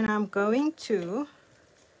 and I'm going to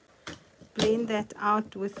blend that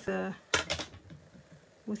out with the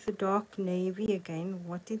dark navy again.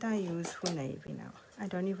 What did I use for navy now? I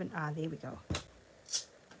don't even, there we go.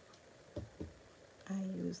 I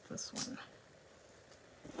used this one.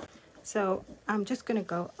 So I'm just going to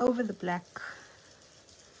go over the black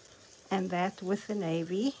and that with the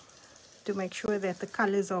navy to make sure that the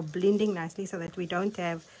colors are blending nicely so that we don't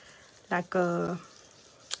have like a,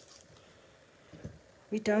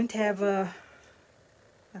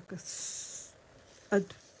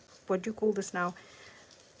 what do you call this now?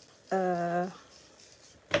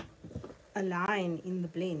 A line in the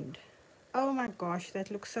blend. Oh my gosh, that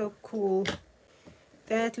looks so cool.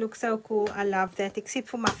 That looks so cool. I love that. Except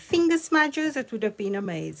for my finger smudges, it would have been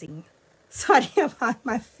amazing. Sorry about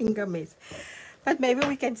my finger mess. But maybe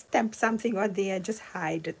we can stamp something on there and just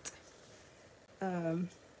hide it.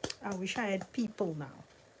 I wish I had people now.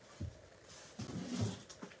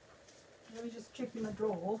 Let me just check in the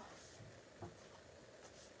drawer.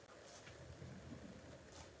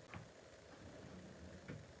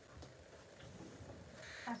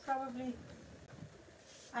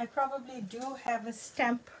 I probably do have a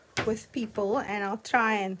stamp with people, and I'll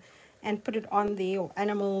try and put it on there, or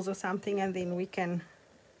animals or something, and then we can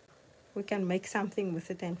make something with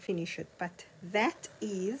it and finish it. But that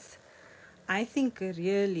is, I think, a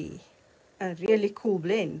really cool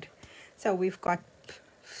blend. So we've got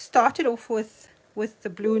started off with the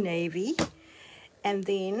blue navy, and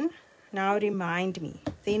then, now remind me,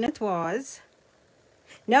 then it was,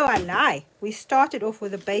 no, I lie, we started off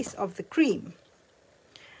with the base of the cream,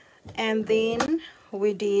 and then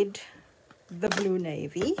we did the blue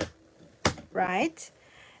navy, right?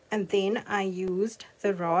 And then I used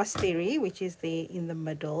the raspberry, which is there in the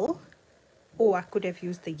middle. Or I could have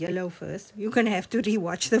used the yellow first. You're going to have to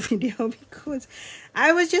rewatch the video because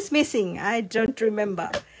I was just missing. I don't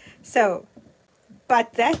remember. So,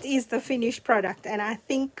 but that is the finished product, and I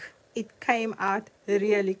think it came out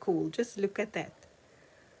really cool. Just look at that.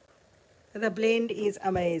 The blend is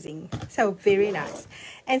amazing. So very nice.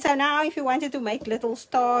 And so now if you wanted to make little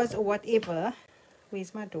stars or whatever,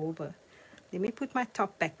 where's my dauber? Let me put my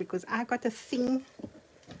top back because I got a thing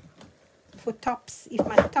for tops. If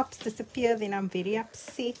my tops disappear, then I'm very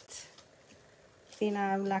upset. Then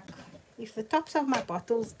I'm like, if the tops of my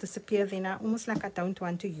bottles disappear, then I almost like I don't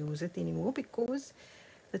want to use it anymore because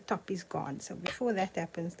the top is gone. So before that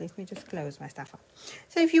happens, let me just close my stuff up.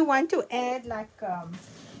 So if you want to add like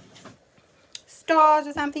stars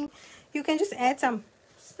or something, you can just add some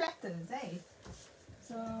splatters, eh?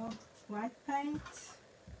 So white paint.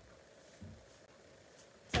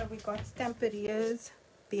 So we got Stamperia's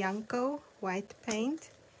Bianco white paint,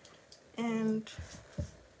 and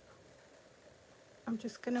I'm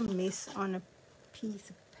just gonna mess on a piece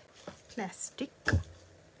of plastic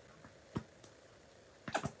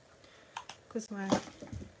because I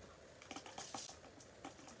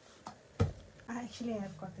actually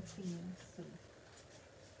have got a clean sleeve.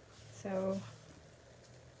 So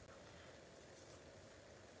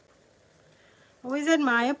always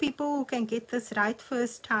admire people who can get this right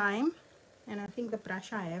first time. And I think the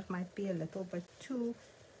brush I have might be a little bit too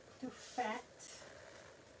fat.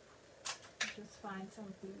 Just find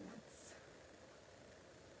something that's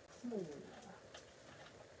smaller.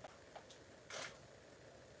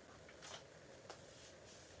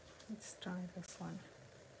 Let's try this one.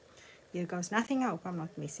 Here goes nothing. I hope I'm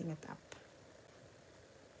not messing it up.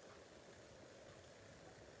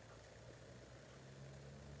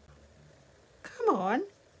 Come on.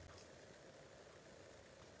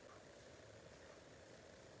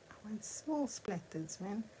 I want small splatters,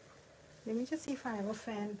 man. Let me just see if I have a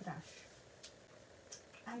fan brush.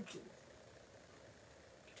 I do.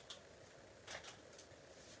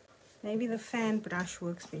 Maybe the fan brush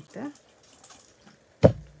works better.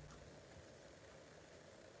 I'm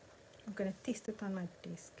going to test it on my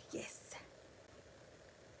desk. Yes.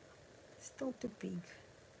 Still too big.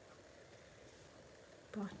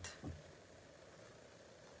 But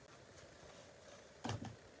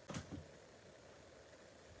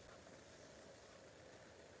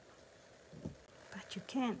you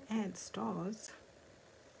can add stars.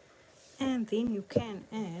 And then you can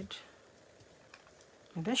add...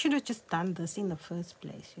 Maybe I should have just done this in the first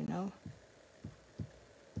place, you know.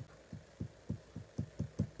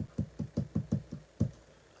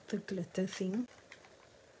 The glitter thing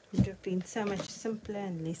would have been so much simpler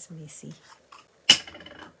and less messy.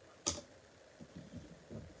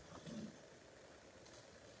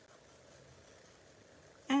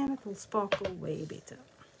 And it will sparkle way better.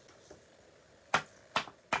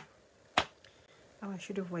 Oh, I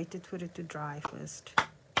should have waited for it to dry first.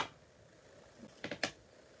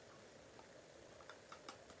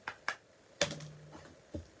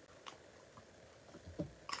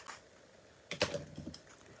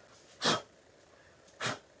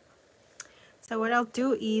 So what I'll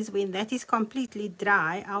do is, when that is completely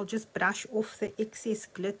dry, I'll just brush off the excess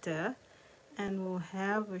glitter and we'll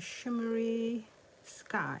have a shimmery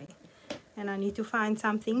sky. And I need to find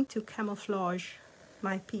something to camouflage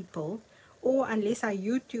my people, or unless I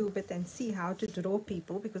YouTube it and see how to draw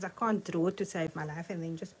people, because I can't draw to save my life, and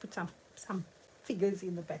then just put some figures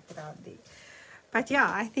in the background there. But yeah,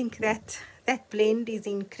 I think that blend is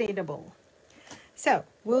incredible. So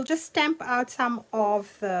we'll just stamp out some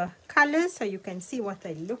of the colors so you can see what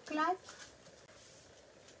they look like.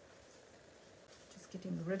 Just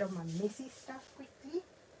getting rid of my messy stuff quickly.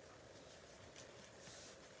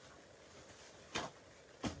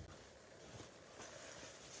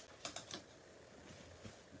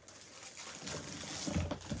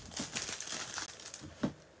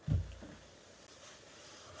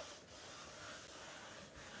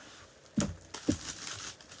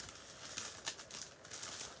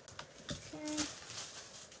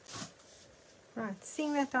 Right,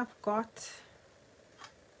 seeing that I've got,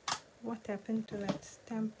 what happened to that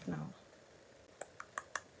stamp now?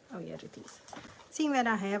 Oh, here it is. Seeing that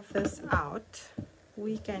I have this out,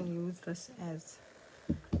 we can use this as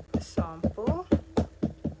a sample.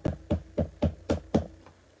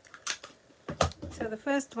 So the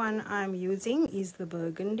first one I'm using is the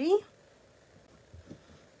burgundy.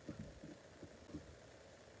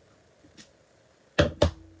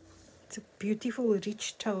 It's a beautiful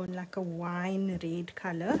rich tone, like a wine red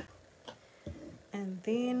color. And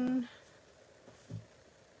then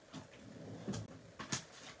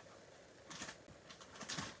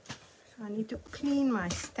so I need to clean my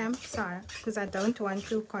stamps because I don't want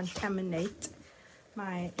to contaminate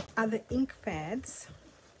my other ink pads.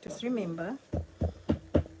 Just remember,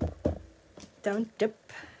 don't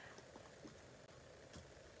dip.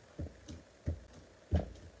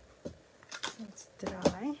 It's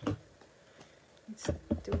dry. Let's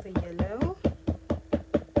do the yellow.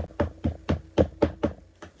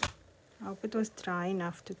 I hope it was dry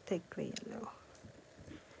enough to take the yellow.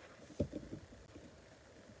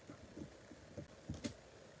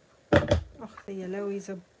 Oh, the yellow is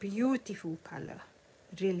a beautiful color.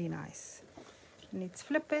 Really nice. Let's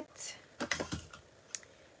flip it.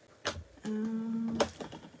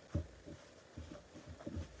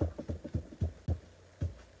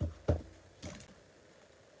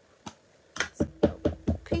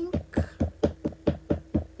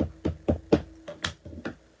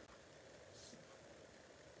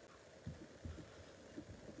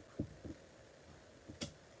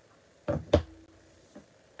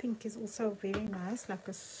 Pink is also very nice, like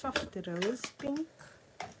a soft rose pink.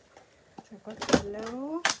 So I've got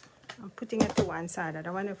yellow. I'm putting it to one side, I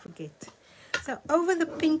don't want to forget. So over the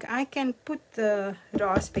pink I can put the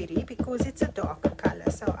raspberry because it's a darker color.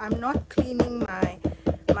 So I'm not cleaning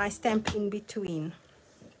my stamp in between.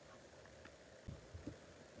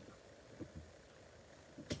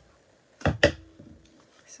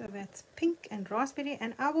 So So that's pink and raspberry,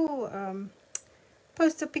 and I will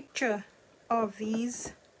post a picture of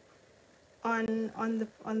these on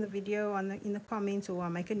the video in the comments, or I'll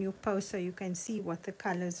make a new post so you can see what the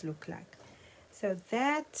colors look like. So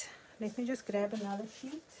that, let me just grab another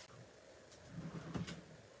sheet.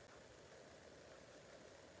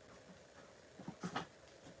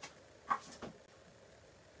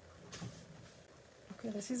 Okay,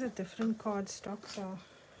 this is a different cardstock, so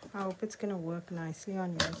I hope it's going to work nicely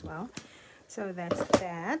on you as well. So that's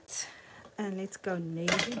that. And let's go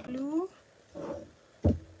navy blue,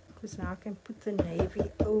 because now I can put the navy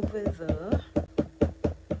over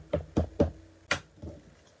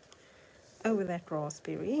that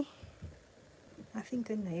raspberry. I think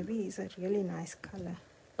the navy is a really nice color.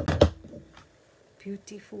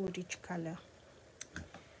 Beautiful, rich color.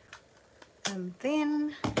 And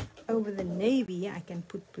then over the navy I can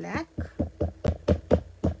put black.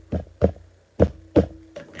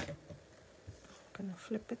 I'm gonna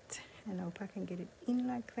flip it and I hope I can get it in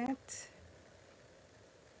like that.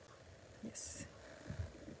 Yes.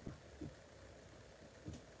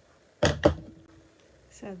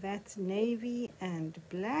 So that's navy and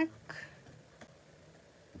black.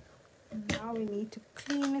 Now we need to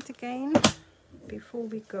clean it again before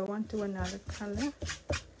we go on to another color.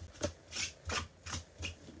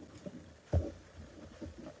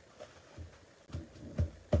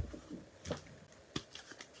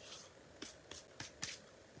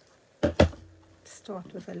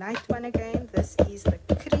 Start with a light one again. This is the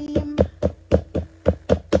cream.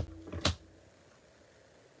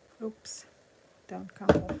 Oops, don't come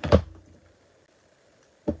off.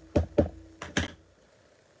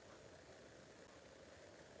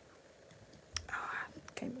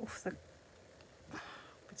 Came off the,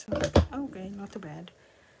 it's not, okay, not too bad.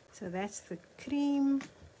 So that's the cream.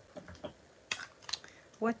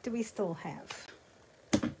 What do we still have?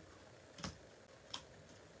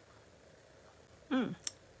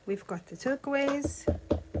 We've got the turquoise.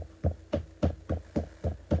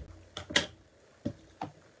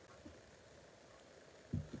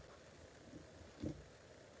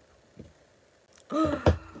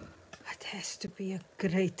 It has to be a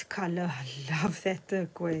great color. I love that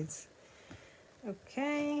turquoise.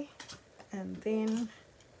 Okay, and then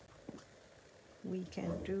we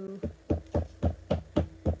can do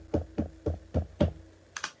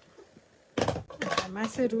my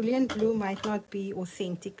cerulean blue might not be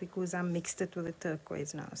authentic because I mixed it with the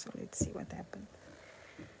turquoise now, so let's see what happens.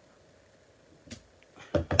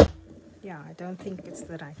 Yeah, I don't think it's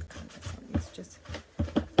the right color, so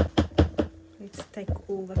let's take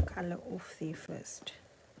all the color off there first.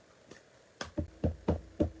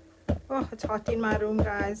 Oh, it's hot in my room,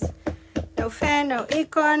 guys. No fan, no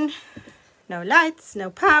aircon, no lights, no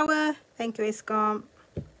power. Thank you, Eskom.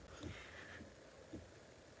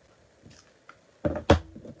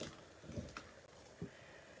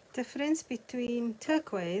 Difference between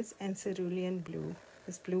turquoise and cerulean blue.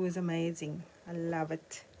 This blue is amazing. I love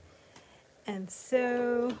it. And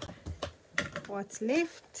so what's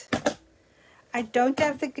left? I don't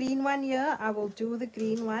have the green one here. I will do the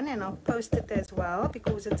green one and I'll post it as well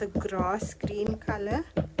because it's a grass green color.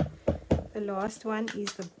 The last one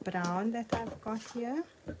is the brown that I've got here.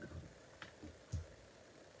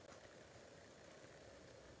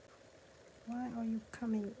 Why are you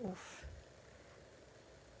coming off?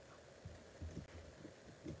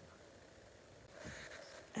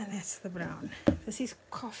 And that's the brown. This is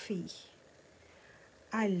coffee.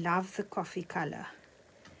 I love the coffee color.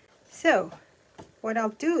 So what I'll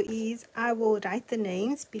do is I will write the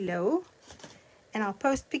names below and I'll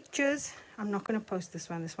post pictures. I'm not going to post this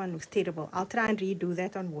one. This one looks terrible. I'll try and redo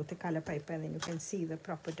that on watercolor paper and then you can see the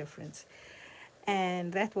proper difference.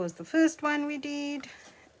 And that was the first one we did.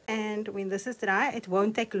 And when this is dry, it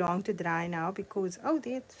won't take long to dry now because, oh,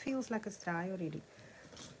 there, it feels like it's dry already.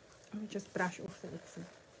 Let me just brush off the excess.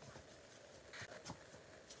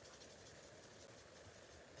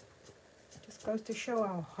 Just goes to show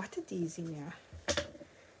how hot it is in here.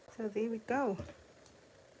 So there we go.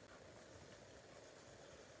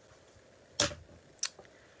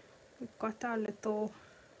 We've got our little,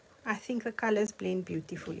 I think the colors blend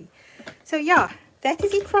beautifully. So yeah, that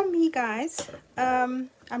is it from me, guys. I'm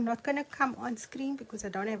not going to come on screen because I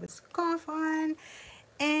don't have a scarf on.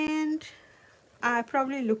 And I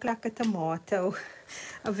probably look like a tomato,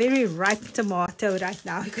 a very ripe tomato right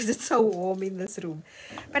now because it's so warm in this room.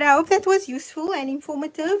 But I hope that was useful and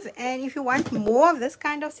informative. And if you want more of this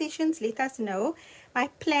kind of sessions, let us know. My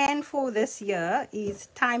plan for this year is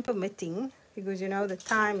time permitting, because you know the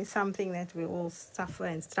time is something that we all suffer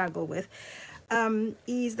and struggle with.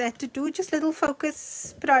 is that to do just little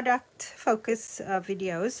product focus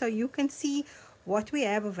videos, so you can see what we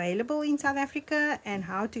have available in South Africa and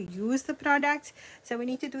how to use the products. So we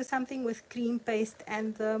need to do something with cream paste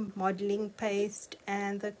and the modeling paste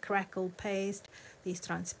and the crackle paste. There's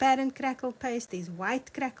transparent crackle paste, there's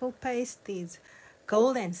white crackle paste, there's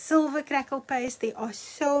gold and silver crackle paste. There are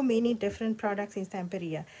so many different products in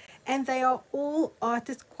Stamperia, and they are all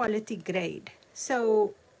artist quality grade.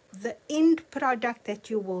 So the end product that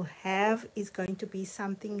you will have is going to be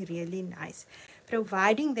something really nice,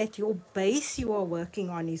 providing that your base you are working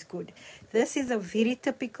on is good. This is a very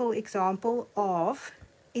typical example of,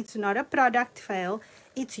 it's not a product fail,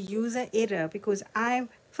 it's user error, because I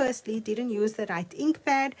firstly didn't use the right ink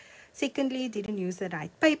pad, secondly didn't use the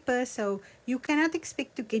right paper. So you cannot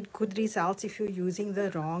expect to get good results if you're using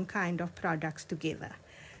the wrong kind of products together.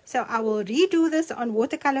 So I will redo this on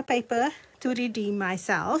watercolor paper to redeem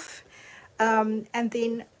myself, and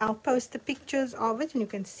then I'll post the pictures of it and you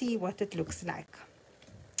can see what it looks like.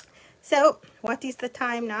 So what is the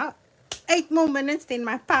time now? 8 more minutes, then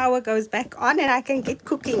my power goes back on and I can get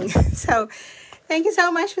cooking. So thank you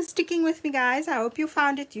so much for sticking with me, guys. I hope you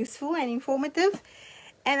found it useful and informative,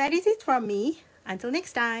 and that is it from me. Until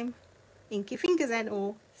next time, inky fingers and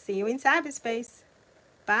all, see you in cyberspace.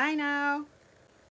 Bye now.